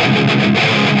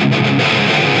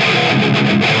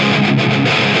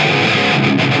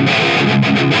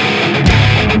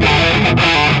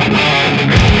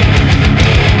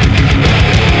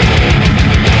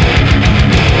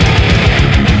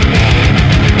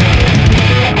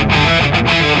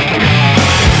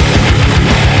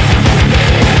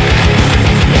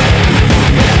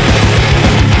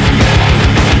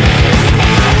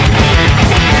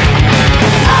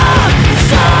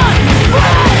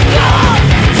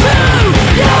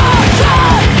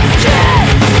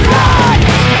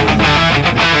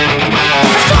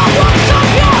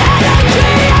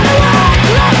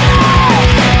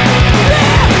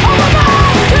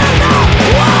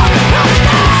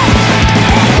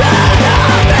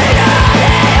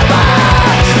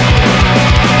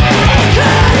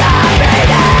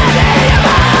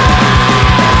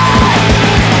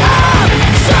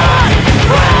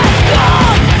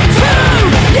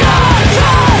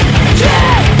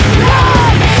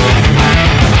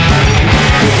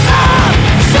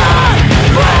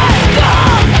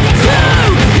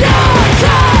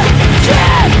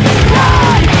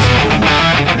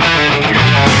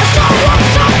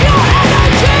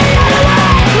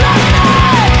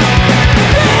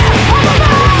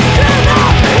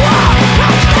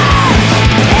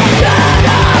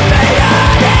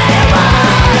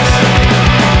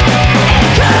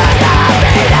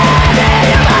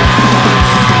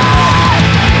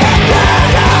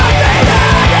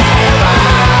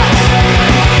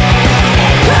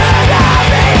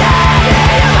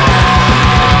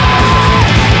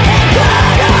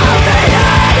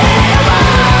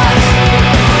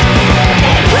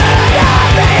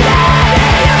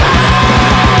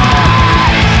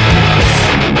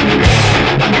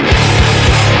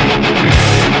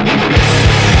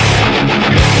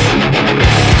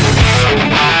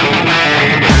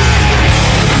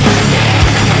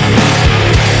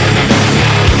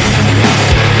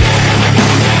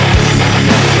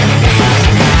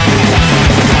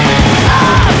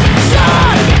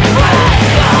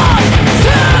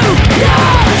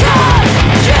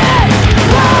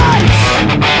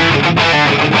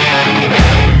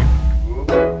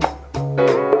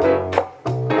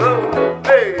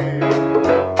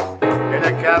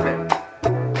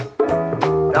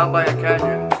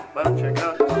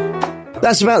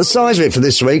 That's about the size of it for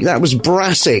this week. That was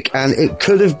Brassic, and it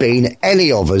could have been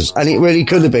any of us, and it really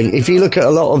could have been. If you look at a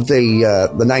lot of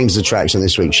the names of the tracks on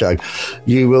this week's show,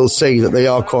 you will see that they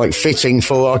are quite fitting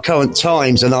for our current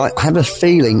times, and I have a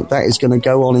feeling that is going to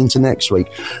go on into next week.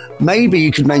 Maybe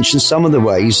you could mention some of the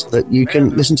ways that you can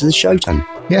listen to the show, Tony.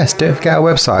 Yes, don't forget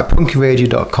our website,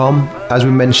 punkyradio.com. As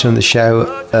we mentioned on the show,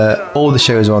 all the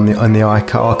shows are on the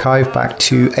archive back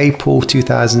to April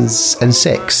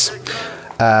 2006.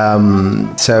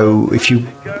 So if you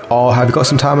have got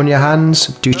some time on your hands,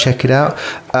 do check it out.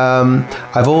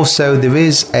 There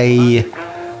is a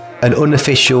an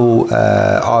unofficial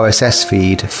RSS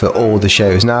feed for all the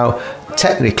shows. Now,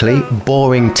 technically,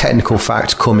 boring technical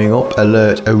fact coming up,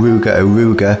 alert,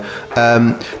 Aruga.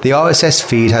 The RSS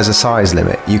feed has a size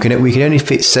limit. We can only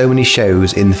fit so many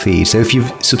shows in the feed. So if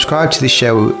you've subscribed to the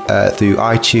show through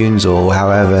iTunes or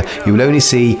however, you will only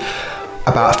see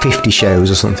about 50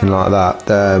 shows or something like that.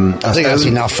 I think that's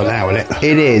enough for now, isn't it?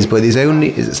 It is, but that's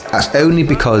only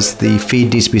because the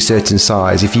feed needs to be a certain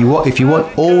size. If you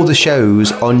want all the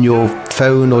shows on your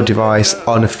phone or device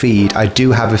on a feed, I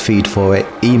do have a feed for it.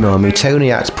 Email me,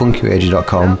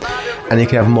 tony@punkyradio.com, and you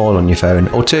can have them all on your phone.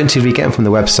 Alternatively, get them from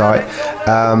the website.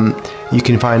 You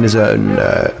can find us on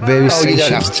various stations. You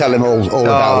don't have to tell them all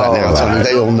about that now, Tony. Right.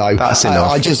 They all know. That's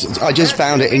enough. I just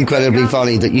found it incredibly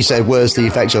funny that you said words to the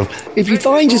effect of, if you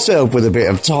find yourself with a bit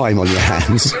of time on your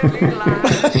hands.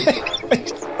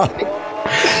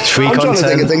 It's free I'm content. trying to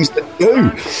think of things to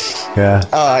do. Yeah.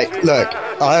 All right, look,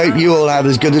 I hope you all have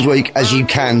as good a week as you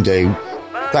can do.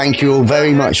 Thank you all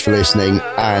very much for listening,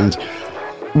 and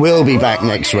we'll be back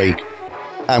next week,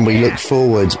 and we look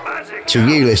forward to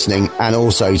you listening and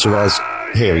also to us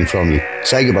hearing from you.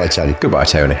 Say goodbye, Tony. Goodbye,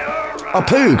 Tony. A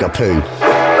poo.